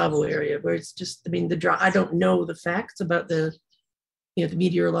in the Savo area, where it's just, the drought. I don't know the facts about the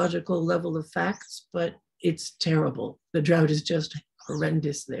meteorological level of facts, but it's terrible. The drought is just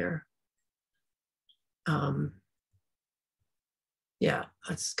horrendous there. Yeah,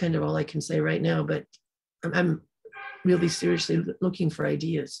 that's kind of all I can say right now, but I'm really seriously looking for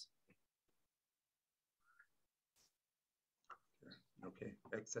ideas. Okay,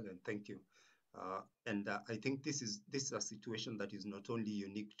 excellent, thank you. And I think this is a situation that is not only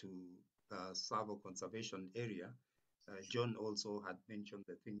unique to Savo Conservation Area. John also had mentioned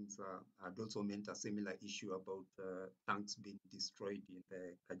the things, had also meant a similar issue about tanks being destroyed in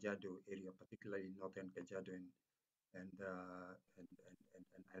the Kajiado area, particularly northern Kajiado and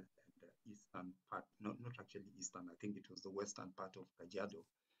eastern part, not actually eastern, I think it was the western part of Kajiado,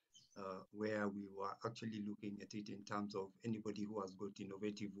 where we were actually looking at it in terms of anybody who has got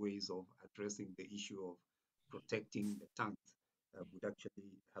innovative ways of addressing the issue of protecting the tanks would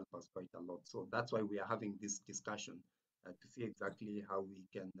actually help us quite a lot. So that's why we are having this discussion to see exactly how we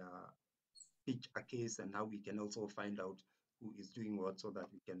can pitch a case and how we can also find out who is doing what so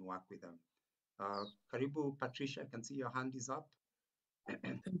that we can work with them. Karibu, Patricia, I can see your hand is up.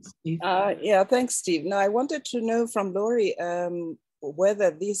 Thanks, Steve. Yeah, thanks, Steve. Now I wanted to know from Lori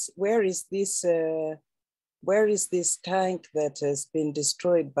whether where is this tank that has been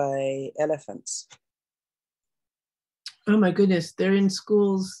destroyed by elephants? Oh my goodness, they're in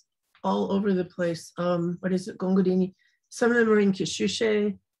schools all over the place. What is it, Gongudini? Some of them are in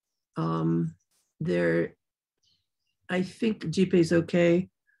Kishushe. I think Jipe is okay,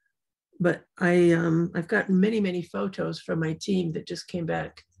 but I've gotten many photos from my team that just came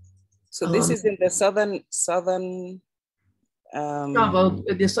back. So this is in the southern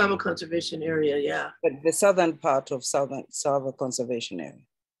the Savo Conservation Area, yeah. But the southern part of Savo Conservation Area.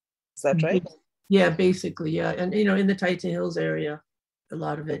 Is that right? Yeah, basically, yeah. And in the Taita Hills area, a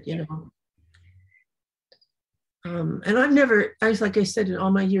lot of it, and like I said, in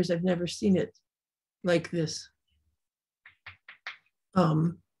all my years, I've never seen it like this.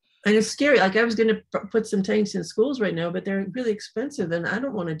 And it's scary. Like I was going to put some tanks in schools right now, but they're really expensive, and I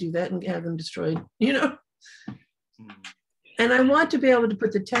don't want to do that and have them destroyed, you know. And I want to be able to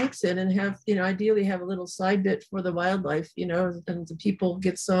put the tanks in and have, you know, ideally have a little side bit for the wildlife, you know, and the people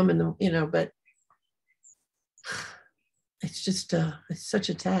get some, and the, you know, but it's just it's such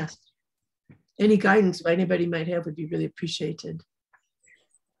a task. Any guidance anybody might have would be really appreciated.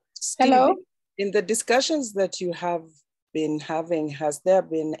 Hello. In the discussions that you have been having, has there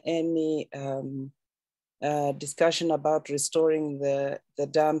been any discussion about restoring the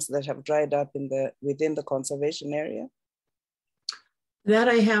dams that have dried up within the conservation area? That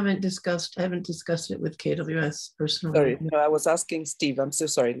I haven't discussed. I haven't discussed it with KWS personally. Sorry, no, I was asking Steve. I'm so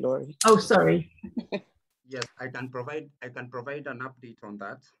sorry, Lori. Oh, sorry. Yes, I can provide an update on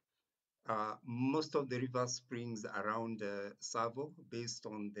that. Most of the river springs around Savo, based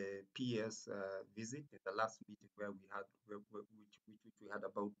on the PS visit in the last meeting where we had, which we had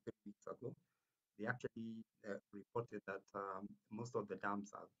about 3 weeks ago, they actually reported that most of the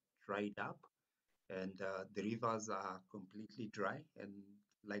dams have dried up and the rivers are completely dry. And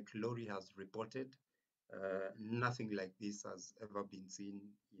like Lori has reported, nothing like this has ever been seen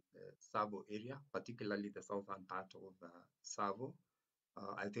in the Savo area, particularly the southern part of Savo.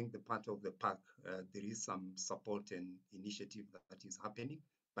 I think the part of the park, there is some support and initiative that is happening,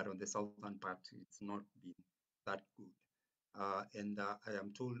 but on the southern part, it's not been that good. And I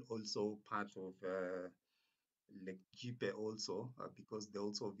am told also part of Lake Jipe also, because they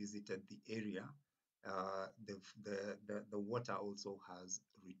also visited the area, the water also has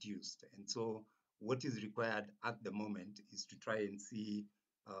reduced. And so what is required at the moment is to try and see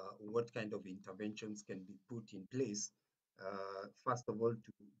what kind of interventions can be put in place. First of all,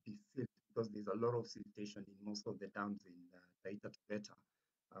 to desilt, because there's a lot of siltation in most of the dams in Taita Taveta,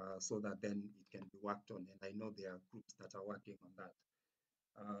 so that then it can be worked on. And I know there are groups that are working on that.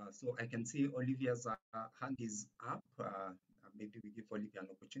 So I can see Olivia's hand is up. Maybe we give Olivia an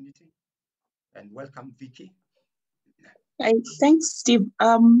opportunity. And welcome, Vicky. Thanks, Steve.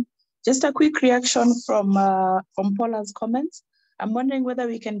 Just a quick reaction from Paula's comments. I'm wondering whether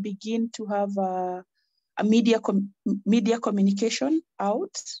we can begin to have a media communication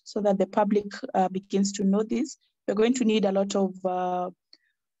out so that the public begins to know this. We're going to need a lot of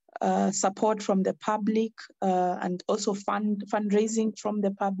support from the public and also fundraising from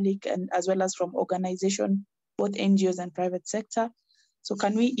the public, and as well as from organizations, both NGOs and private sector. So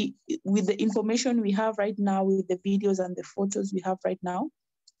can we, with the information we have right now, with the videos and the photos we have right now,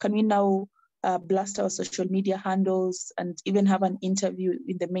 can we now blast our social media handles and even have an interview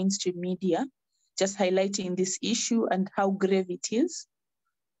in the mainstream media, just highlighting this issue and how grave it is?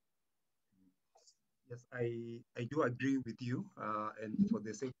 Yes, I do agree with you. And for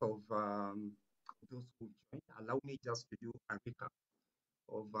the sake of those who joined, allow me just to do a recap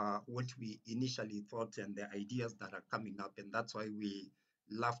of what we initially thought and the ideas that are coming up. And that's why we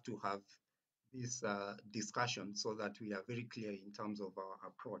love to have this discussion so that we are very clear in terms of our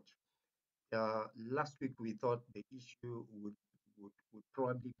approach. Last week, we thought the issue would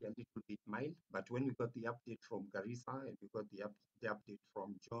probably be a little bit mild, but when we got the update from Garissa and we got the update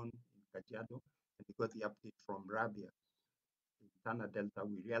from John in Kajiado, and we got the update from Rabia in Tana Delta,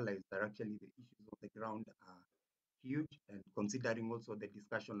 we realized that actually the issues on the ground are huge. And considering also the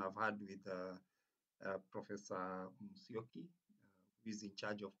discussion I've had with Professor Musyoki, who is in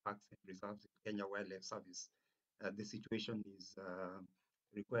charge of parks and reserves in Kenya Wildlife Service, the situation is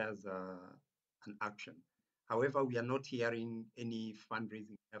requires an action. However, we are not hearing any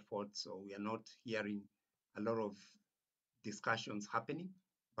fundraising efforts, or we are not hearing a lot of discussions happening,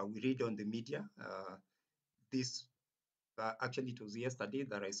 but we read on the media. This actually, it was yesterday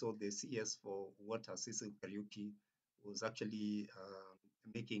that I saw the CS for Water, Cecil Kariuki, was actually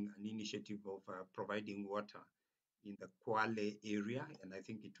making an initiative of providing water in the Kwale area, and I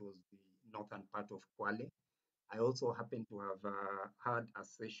think it was the northern part of Kwale. I also happen to have had a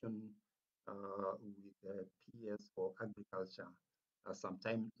session with the PS for agriculture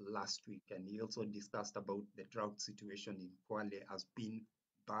sometime last week, and he also discussed about the drought situation in Kwale as being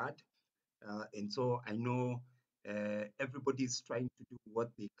bad. And so I know everybody is trying to do what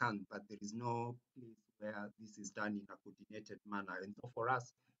they can, but there is no place where this is done in a coordinated manner. And so for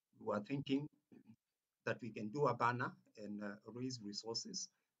us, we were thinking that we can do a banner and raise resources,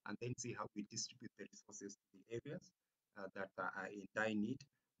 and then see how we distribute the resources to the areas that are in dire need.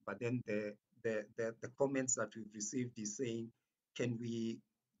 But then the comments that we've received is saying, can we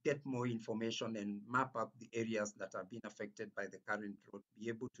get more information and map up the areas that have been affected by the current drought, be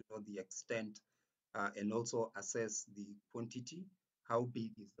able to know the extent and also assess the quantity, how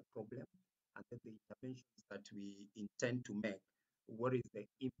big is the problem, and then the interventions that we intend to make, what is the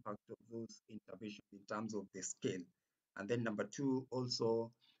impact of those interventions in terms of the scale? And then number two,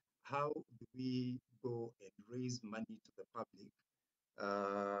 also, how do we go and raise money to the public?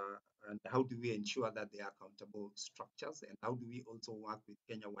 And how do we ensure that they are accountable structures? And how do we also work with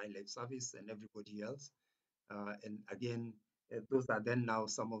Kenya Wildlife Service and everybody else? And again, those are then now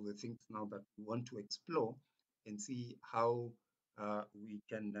some of the things now that we want to explore and see how we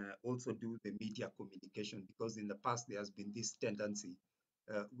can also do the media communication, because in the past there has been this tendency.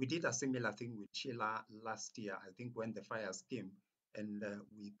 We did a similar thing with Sheila last year, I think, when the fires came, and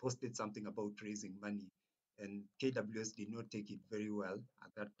we posted something about raising money, and KWS did not take it very well at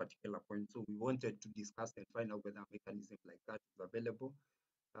that particular point. So we wanted to discuss and find out whether a mechanism like that is available.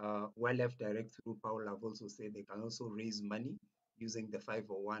 Wildlife Direct through Paul have also said they can also raise money using the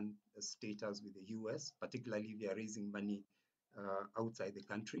 501 status with the US, particularly if they are raising money outside the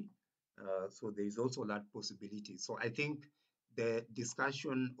country. So there is also that possibility. So I think the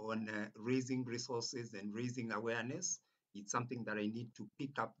discussion on raising resources and raising awareness, it's something that I need to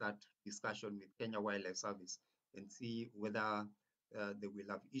pick up that discussion with Kenya Wildlife Service and see whether they will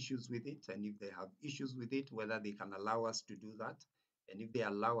have issues with it. And if they have issues with it, whether they can allow us to do that. And if they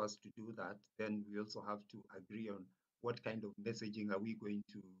allow us to do that, then we also have to agree on what kind of messaging are we going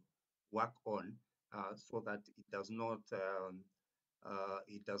to work on so that it does not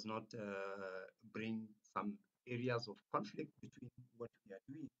bring some areas of conflict between what we are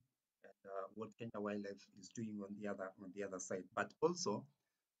doing and what Kenya Wildlife is doing on the other side. But also,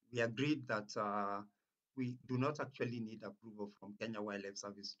 we agreed that we do not actually need approval from Kenya Wildlife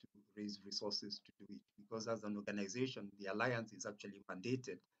Service to raise resources to do it, because as an organization, the Alliance is actually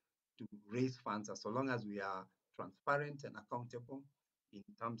mandated to raise funds as long as we are transparent and accountable in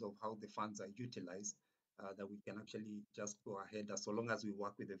terms of how the funds are utilized, that we can actually just go ahead as long as we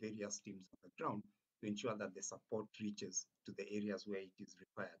work with the various teams on the ground to ensure that the support reaches to the areas where it is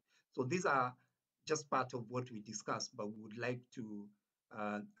required. So these are just part of what we discussed, but we would like to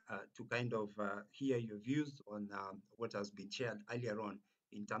kind of hear your views on what has been shared earlier on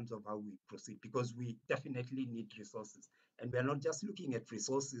in terms of how we proceed, because we definitely need resources. And we are not just looking at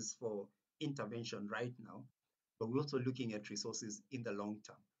resources for intervention right now, but we're also looking at resources in the long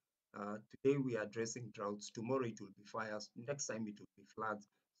term. Today we are addressing droughts, tomorrow it will be fires, next time it will be floods.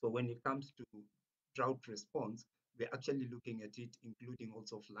 So when it comes to drought response, we're actually looking at it, including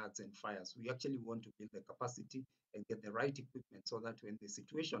also floods and fires. We actually want to build the capacity and get the right equipment so that when the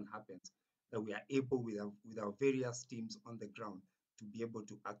situation happens, that we are able with our various teams on the ground to be able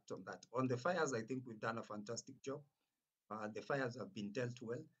to act on that. On the fires, I think we've done a fantastic job. The fires have been dealt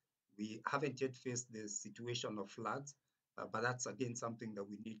well. We haven't yet faced the situation of floods, but that's again something that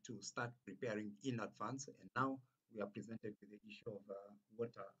we need to start preparing in advance. And now we are presented with the issue of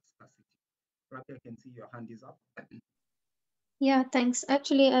water scarcity. Rafi, I can see your hand is up. Yeah, thanks.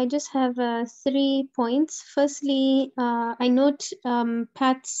 Actually, I just have 3 points. Firstly, I note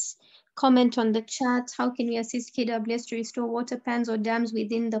Pat's comment on the chat. How can we assist KWS to restore water pans or dams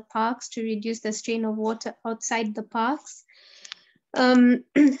within the parks to reduce the strain of water outside the parks?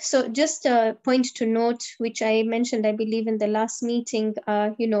 So just a point to note, which I mentioned, I believe, in the last meeting,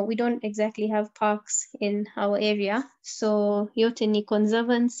 we don't exactly have parks in our area. So yote ni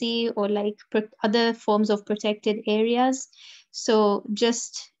conservancy or like other forms of protected areas. So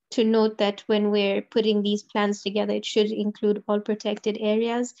just to note that when we're putting these plans together, it should include all protected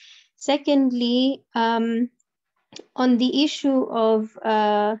areas. Secondly, on the issue of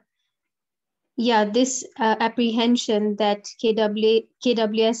this apprehension that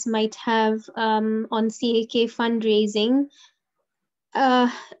KWS might have on CAK fundraising.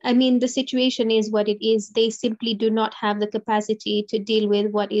 I mean, the situation is what it is. They simply do not have the capacity to deal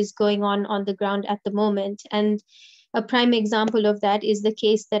with what is going on the ground at the moment. And a prime example of that is the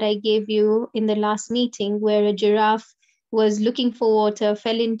case that I gave you in the last meeting, where a giraffe was looking for water,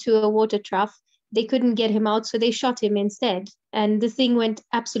 fell into a water trough. They couldn't get him out, so they shot him instead. And the thing went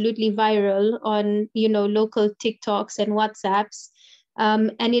absolutely viral on, local TikToks and WhatsApps.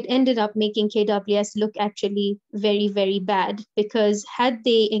 And it ended up making KWS look actually very, very bad, because had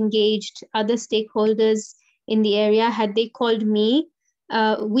they engaged other stakeholders in the area, had they called me,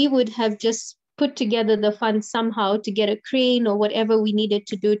 we would have just put together the funds somehow to get a crane or whatever we needed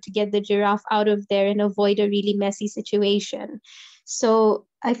to do to get the giraffe out of there and avoid a really messy situation. So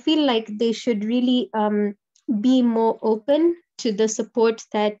I feel like they should really be more open to the support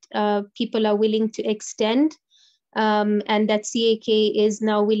that people are willing to extend, and that CAK is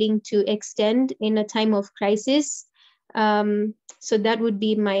now willing to extend in a time of crisis. So that would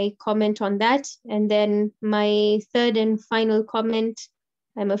be my comment on that. And then my third and final comment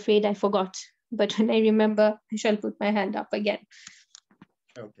I'm afraid I forgot, but when I remember, I shall put my hand up again.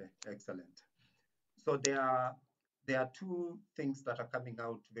 Okay, excellent. So there are two things that are coming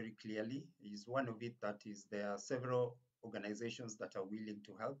out very clearly. Is one of it that is there are several organizations that are willing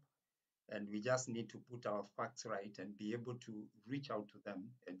to help, and we just need to put our facts right and be able to reach out to them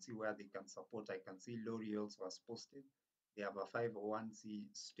and see where they can support. I can see L'Oreal was posted. They have a 501c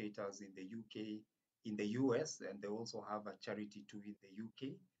status in the UK, in the US, and they also have a charity too in the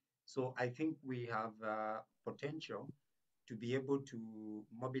UK. So I think we have potential to be able to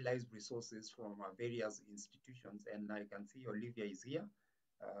mobilize resources from various institutions. And I can see Olivia is here,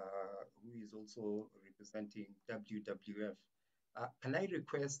 who is also representing WWF. Can I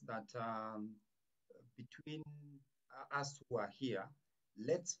request that between us who are here,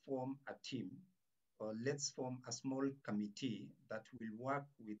 let's form a team, or let's form a small committee that will work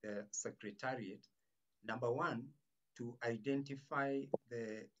with the Secretariat, number one, to identify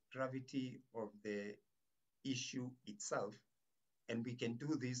the gravity of the issue itself. And we can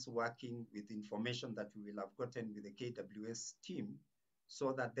do this working with information that we will have gotten with the KWS team,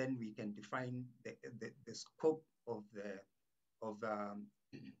 so that then we can define the scope of the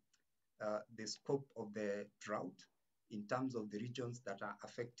scope of the drought in terms of the regions that are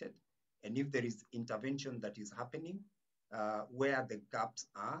affected. And if there is intervention that is happening, where the gaps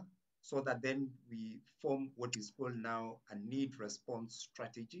are, so that then we form what is called now a need response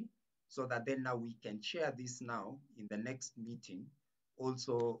strategy, so that then now we can share this now in the next meeting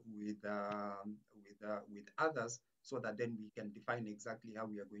also with others, so that then we can define exactly how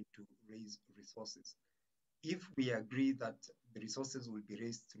we are going to raise resources. If we agree that the resources will be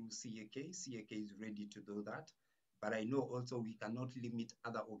raised through CAK, CAK is ready to do that. But I know also we cannot limit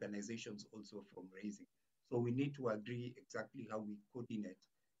other organizations also from raising. So we need to agree exactly how we coordinate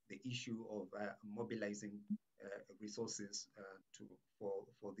the issue of mobilizing resources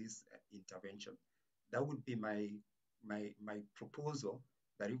for this intervention. That would be my proposal,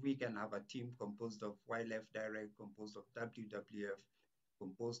 that if we can have a team composed of Wildlife Direct, composed of WWF,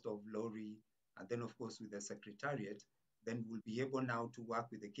 composed of Lori, and then of course with the Secretariat, then we'll be able now to work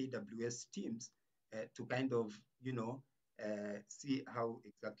with the KWS teams to kind of, see how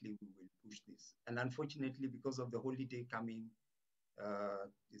exactly we will push this. And unfortunately, because of the holiday coming,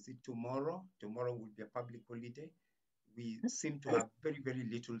 is it tomorrow? Tomorrow will be a public holiday. We seem to have very, very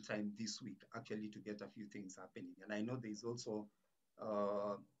little time this week actually to get a few things happening. And I know there's also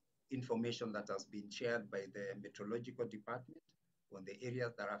information that has been shared by the meteorological department on the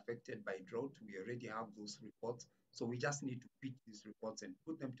areas that are affected by drought. We already have those reports. So we just need to pick these reports and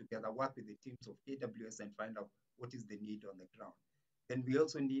put them together, work with the teams of KWS and find out what is the need on the ground. Then we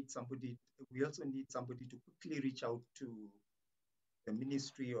also need somebody to quickly reach out to the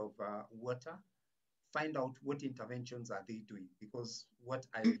Ministry of Water, find out what interventions are they doing, because what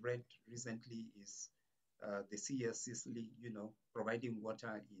I read recently is the CS Sicily, providing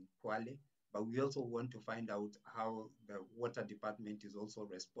water in Kwale, but we also want to find out how the water department is also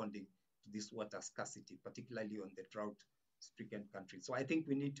responding to this water scarcity, particularly on the drought-stricken countries. So I think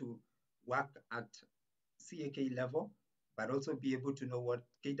we need to work at CAK level, but also be able to know what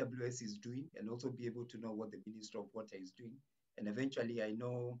KWS is doing, and also be able to know what the Minister of Water is doing. And eventually, I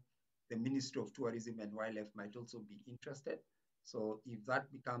know the Ministry of Tourism and Wildlife might also be interested. So if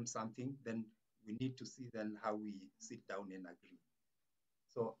that becomes something, then we need to see then how we sit down and agree.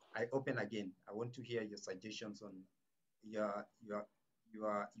 So I open again. I want to hear your suggestions on your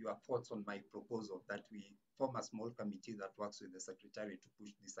thoughts on my proposal that we form a small committee that works with the Secretary to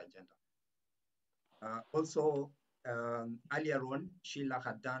push this agenda. Also, earlier on, Sheila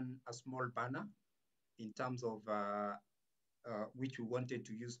had done a small banner in terms of which we wanted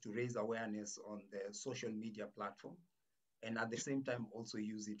to use to raise awareness on the social media platform, and at the same time also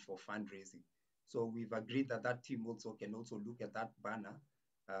use it for fundraising. So we've agreed that that team also can also look at that banner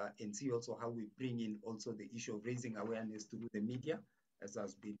and see also how we bring in also the issue of raising awareness through the media, as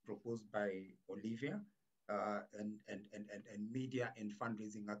has been proposed by Olivia, and media and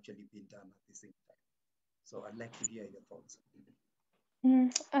fundraising actually being done at the same time. So I'd like to hear your thoughts.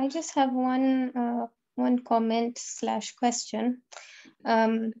 I just have one comment / question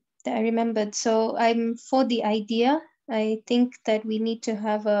that I remembered. So I'm for the idea. I think that we need to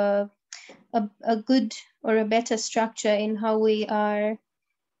have a good or a better structure in how we are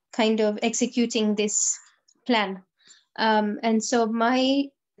kind of executing this plan. And so my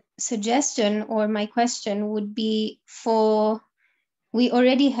suggestion or my question would be we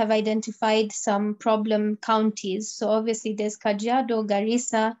already have identified some problem counties. So obviously there's Kajiado,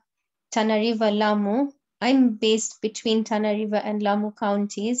 Garissa, Tana River, Lamu. I'm based between Tana River and Lamu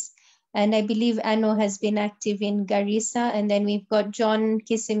counties. And I believe Ano has been active in Garissa, and then we've got John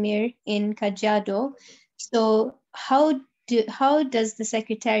Kisimir in Kajiado. So how does the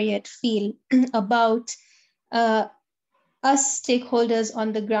Secretariat feel about us stakeholders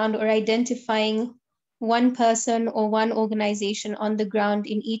on the ground, or identifying one person or one organization on the ground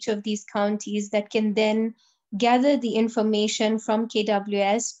in each of these counties that can then gather the information from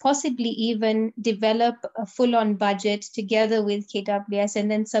KWS, possibly even develop a full-on budget together with KWS, and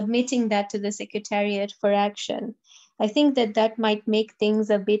then submitting that to the Secretariat for action? I think that that might make things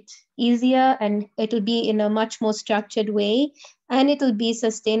a bit easier, and it'll be in a much more structured way, and it'll be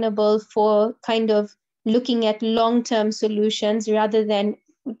sustainable for kind of looking at long-term solutions rather than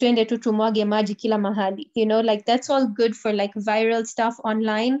twende tu tumwage maji kila mahali, you know, like that's all good for like viral stuff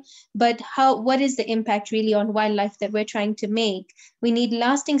online, but what is the impact really on wildlife that we're trying to make? We need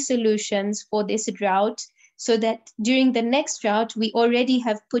lasting solutions for this drought, so that during the next drought we already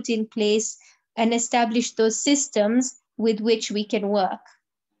have put in place and established those systems with which we can work.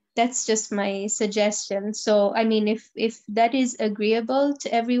 That's just my suggestion. So I mean, if that is agreeable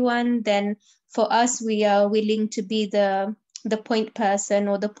to everyone, then for us, we are willing to be the point person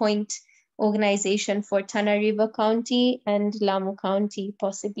or the point organization for Tana River County and Lamu County,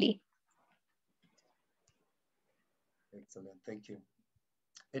 possibly. Excellent, thank you.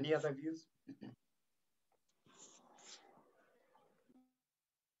 Any other views?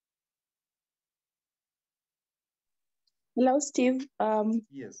 Hello, Steve.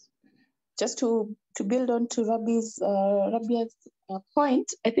 Yes. Just to build on to Rabia's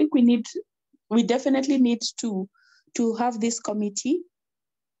point, I think we definitely need to have this committee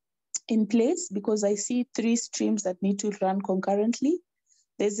in place, because I see 3 streams that need to run concurrently.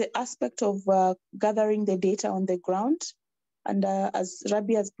 There's the aspect of gathering the data on the ground. And as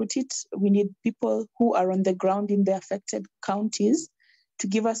Rabia has put it, we need people who are on the ground in the affected counties to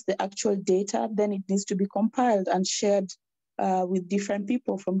give us the actual data. Then it needs to be compiled and shared with different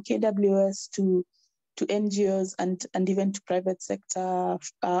people, from KWS to NGOs and even to private sector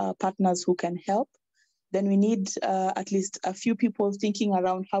partners who can help. Then we need at least a few people thinking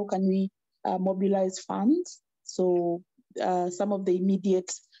around how can we mobilize funds. So some of the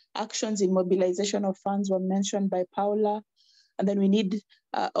immediate actions in mobilization of funds were mentioned by Paula. And then we need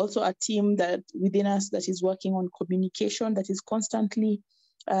also a team that within us that is working on communication, that is constantly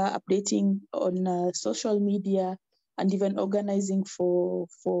updating on social media, and even organizing for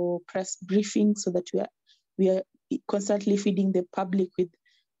press briefings, so that we are constantly feeding the public with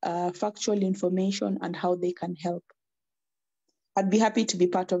factual information and how they can help. I'd be happy to be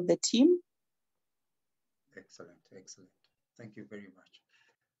part of the team. Excellent, excellent. Thank you very much.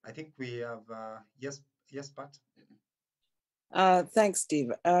 I think we have, yes, Pat. Thanks,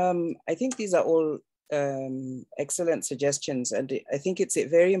 Steve. I think these are all excellent suggestions, and I think it's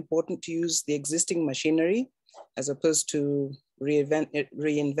very important to use the existing machinery as opposed to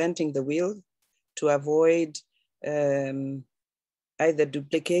reinventing the wheel, to avoid either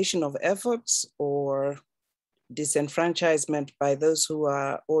duplication of efforts or disenfranchisement by those who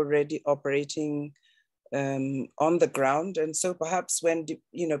are already operating on the ground. And so perhaps when,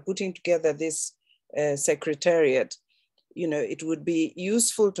 putting together this secretariat, it would be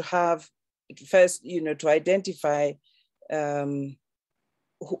useful to have first, to identify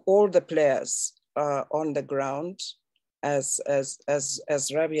all the players on the ground, as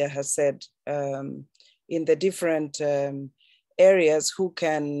Rabia has said, in the different areas, who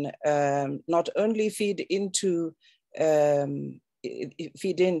can not only feed in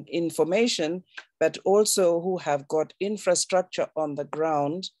information, but also who have got infrastructure on the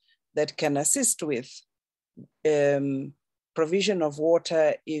ground that can assist with provision of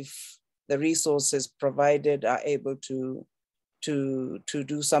water if the resources provided are able to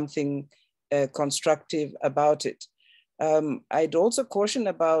do something constructive about it. I'd also caution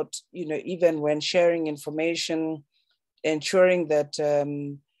about, even when sharing information, ensuring that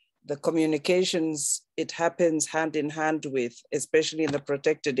the communications, it happens hand in hand with, especially in the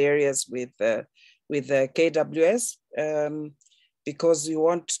protected areas with KWS, because you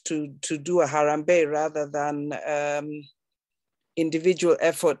want to do a Harambe rather than individual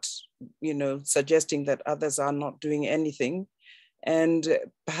effort, suggesting that others are not doing anything, and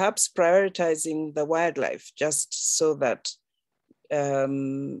perhaps prioritizing the wildlife, just so that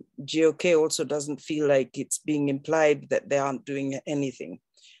GOK also doesn't feel like it's being implied that they aren't doing anything.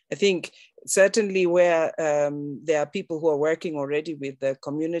 I think certainly where there are people who are working already with the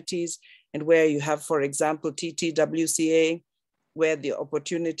communities, and where you have, for example, TTWCA, where the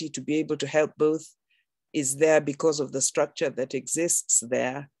opportunity to be able to help both is there because of the structure that exists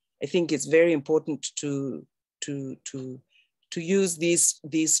there. I think it's very important to use these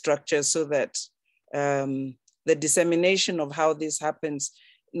structures so that the dissemination of how this happens,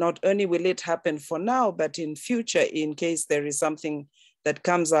 not only will it happen for now, but in future, in case there is something that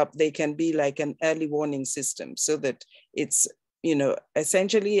comes up, they can be like an early warning system, so that it's, you know,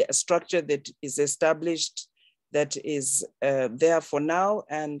 essentially a structure that is established, that is there for now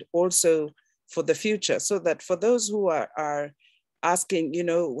and also for the future, so that for those who are asking, you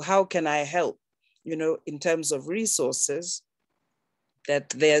know, how can I help, you know, in terms of resources, that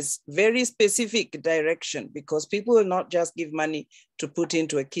there's very specific direction, because people will not just give money to put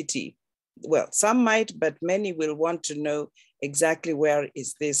into a kitty. Well, some might, but many will want to know exactly where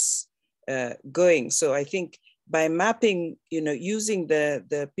is this going. So I think by mapping, you know, using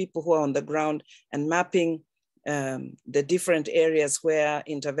the people who are on the ground and mapping the different areas where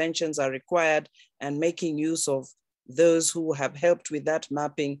interventions are required, and making use of those who have helped with that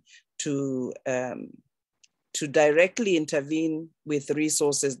mapping to directly intervene with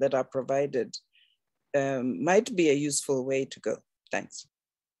resources that are provided, might be a useful way to go. Thanks.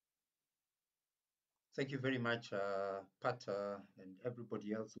 Thank you very much, Pat, and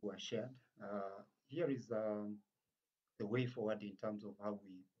everybody else who has shared. Here is the way forward in terms of how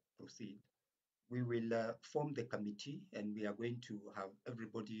we proceed. We will form the committee, and we are going to have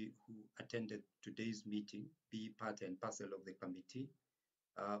everybody who attended today's meeting be part and parcel of the committee.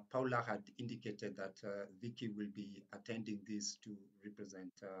 Paula had indicated that Vicky will be attending this to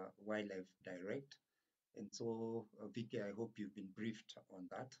represent Wildlife Direct. And so, Vicky, I hope you've been briefed on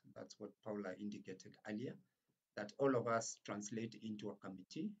that. That's what Paula indicated earlier, that all of us translate into a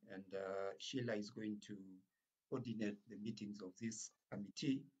committee, and Sheila is going to coordinate the meetings of this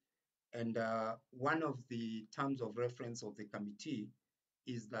committee. And one of the terms of reference of the committee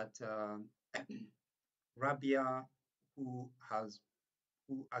is that Rabia, who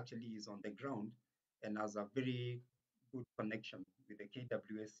actually is on the ground and has a very good connection with the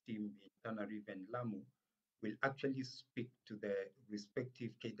KWS team in Tanarive and Lamu, will actually speak to the respective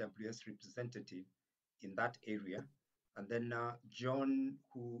KWS representative in that area. And then John,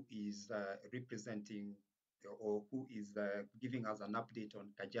 who is representing, or who is giving us an update on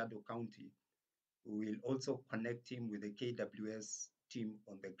Kajiado County, will also connect him with the KWS team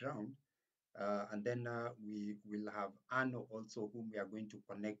on the ground. And then we will have Anno also, whom we are going to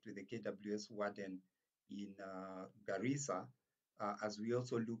connect with the KWS warden in Garissa, as we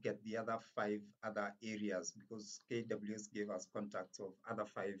also look at the other 5 other areas, because KWS gave us contacts of other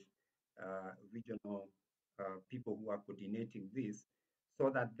 5 regional people who are coordinating this,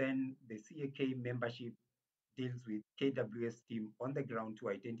 so that then the CAK membership deals with KWS team on the ground to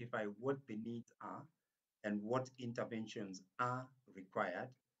identify what the needs are and what interventions are required.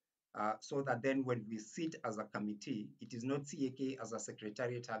 So that then when we sit as a committee, it is not CAK as a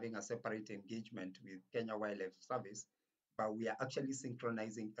secretariat having a separate engagement with Kenya Wildlife Service, but we are actually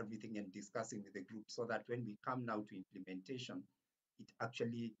synchronizing everything and discussing with the group, so that when we come now to implementation, it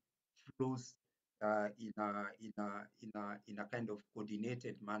actually flows in a kind of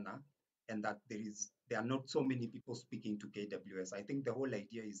coordinated manner, and that there are not so many people speaking to KWS. I think the whole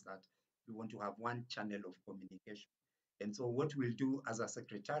idea is that we want to have one channel of communication. And so what we'll do as a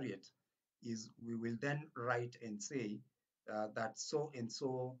secretariat is we will then write and say that so and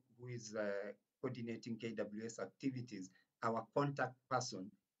so, who is coordinating KWS activities, our contact person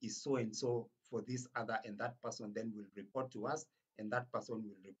is so and so for this other, and that person then will report to us, and that person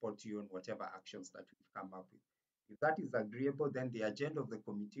will report to you on whatever actions that we've come up with. If that is agreeable, then the agenda of the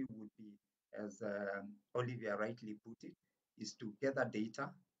committee would be, as Olivia rightly put it, is to gather data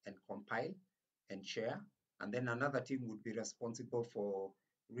and compile and share. And then another team would be responsible for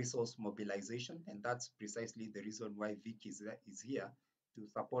resource mobilization. And that's precisely the reason why Vic is here, to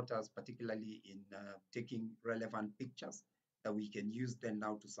support us, particularly in taking relevant pictures that we can use then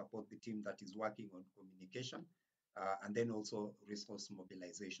now to support the team that is working on communication, and then also resource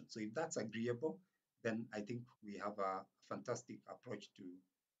mobilization. So if that's agreeable, then I think we have a fantastic approach to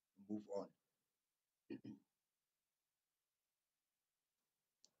move on.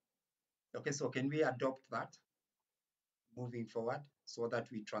 Okay, so can we adopt that moving forward, so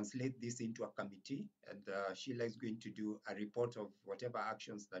that we translate this into a committee, and Sheila is going to do a report of whatever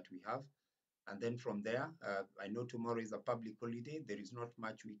actions that we have. And then from there, I know tomorrow is a public holiday. There is not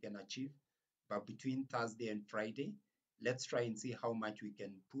much we can achieve, but between Thursday and Friday, let's try and see how much we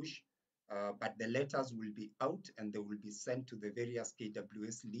can push. But the letters will be out, and they will be sent to the various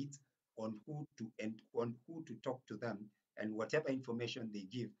KWS leads on who to talk to them, and whatever information they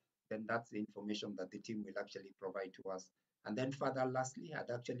give, then that's the information that the team will actually provide to us. And then further, lastly,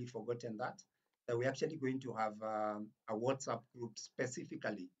 I'd actually forgotten that we're actually going to have a WhatsApp group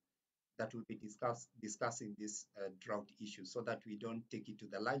specifically that will be discussing this drought issue so that we don't take it to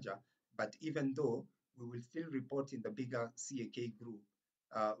the larger. But even though we will still report in the bigger CAK group,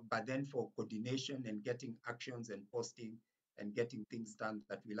 but then for coordination and getting actions and posting and getting things done,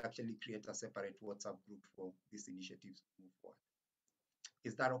 that will actually create a separate WhatsApp group for these initiatives to move forward.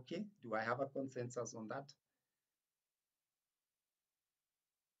 Is that okay? Do I have a consensus on that?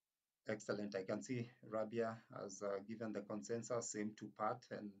 Excellent. I can see Rabia has given the consensus, same to Pat,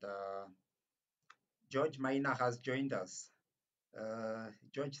 and George Maina has joined us.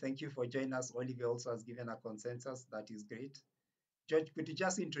 George, thank you for joining us. Olivia also has given a consensus. That is great. George, could you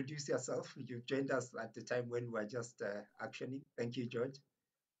just introduce yourself? You joined us at the time when we were just actioning. Thank you, George.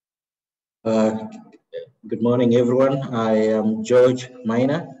 Good morning, everyone. I am George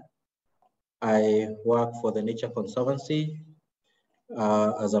Maina. I work for the Nature Conservancy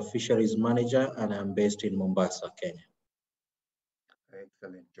as a fisheries manager, and I'm based in Mombasa, Kenya.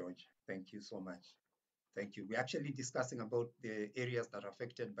 Excellent, George. Thank you so much. Thank you. We're actually discussing about the areas that are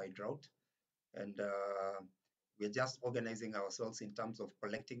affected by drought, and we're just organizing ourselves in terms of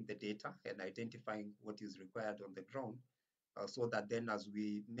collecting the data and identifying what is required on the ground, so that then as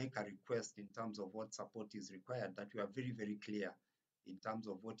we make a request in terms of what support is required, that we are very, very clear in terms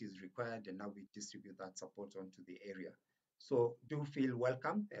of what is required, and now we distribute that support onto the area. So do feel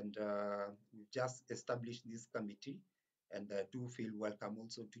welcome, and we've just established this committee, and do feel welcome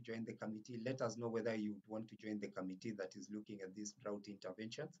also to join the committee. Let us know whether you want to join the committee that is looking at these drought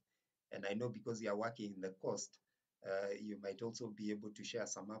interventions. And I know because you are working in the coast, you might also be able to share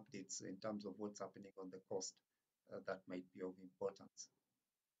some updates in terms of what's happening on the coast that might be of importance.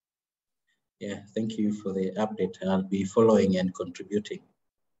 Yeah, thank you for the update. I'll be following and contributing.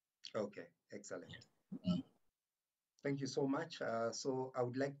 Okay, excellent. Mm. Thank you so much. So I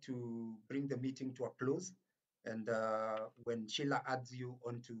would like to bring the meeting to a close. And when Sheila adds you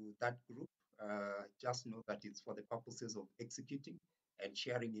onto that group, just know that it's for the purposes of executing and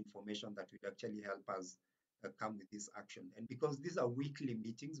sharing information that would actually help us come with this action. And because these are weekly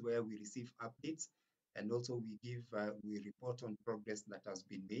meetings where we receive updates and also we report on progress that has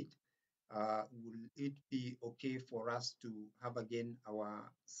been made, will it be okay for us to have again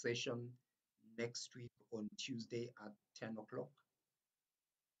our session next week on Tuesday at 10 o'clock,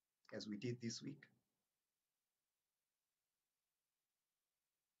 as we did this week?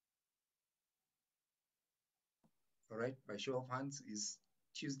 All right, by show of hands, is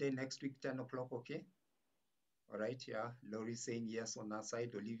Tuesday next week, 10 o'clock, okay? All right, yeah, Lori saying yes on our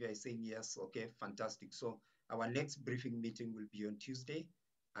side, Olivia is saying yes, okay, fantastic. So our next briefing meeting will be on Tuesday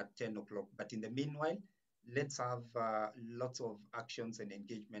at 10 o'clock. But in the meanwhile, let's have lots of actions and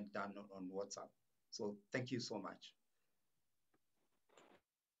engagement done on WhatsApp. So thank you so much.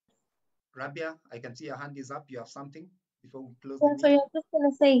 Rabia, I can see your hand is up. You have something before we close the meeting? Sorry, I was just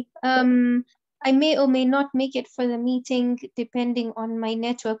going to say, I may or may not make it for the meeting depending on my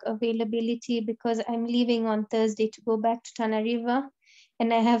network availability, because I'm leaving on Thursday to go back to Tana River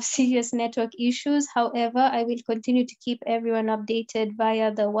and I have serious network issues. However, I will continue to keep everyone updated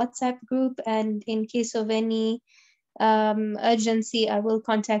via the WhatsApp group, and in case of any urgency, I will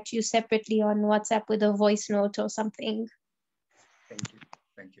contact you separately on WhatsApp with a voice note or something. Thank you.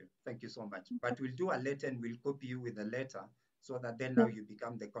 Thank you. Thank you so much. But we'll do a letter and we'll copy you with a letter so that then now you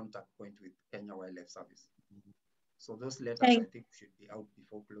become the contact point with Kenya Wildlife Service. So those letters, I think, should be out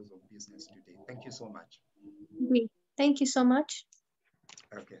before close of business today. Thank you so much. Thank you so much.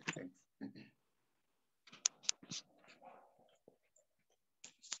 Okay, thanks.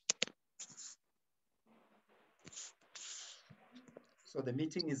 So the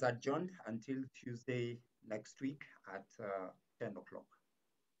meeting is adjourned until Tuesday next week at 10 o'clock.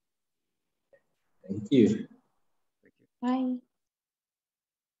 Thank you. Bye.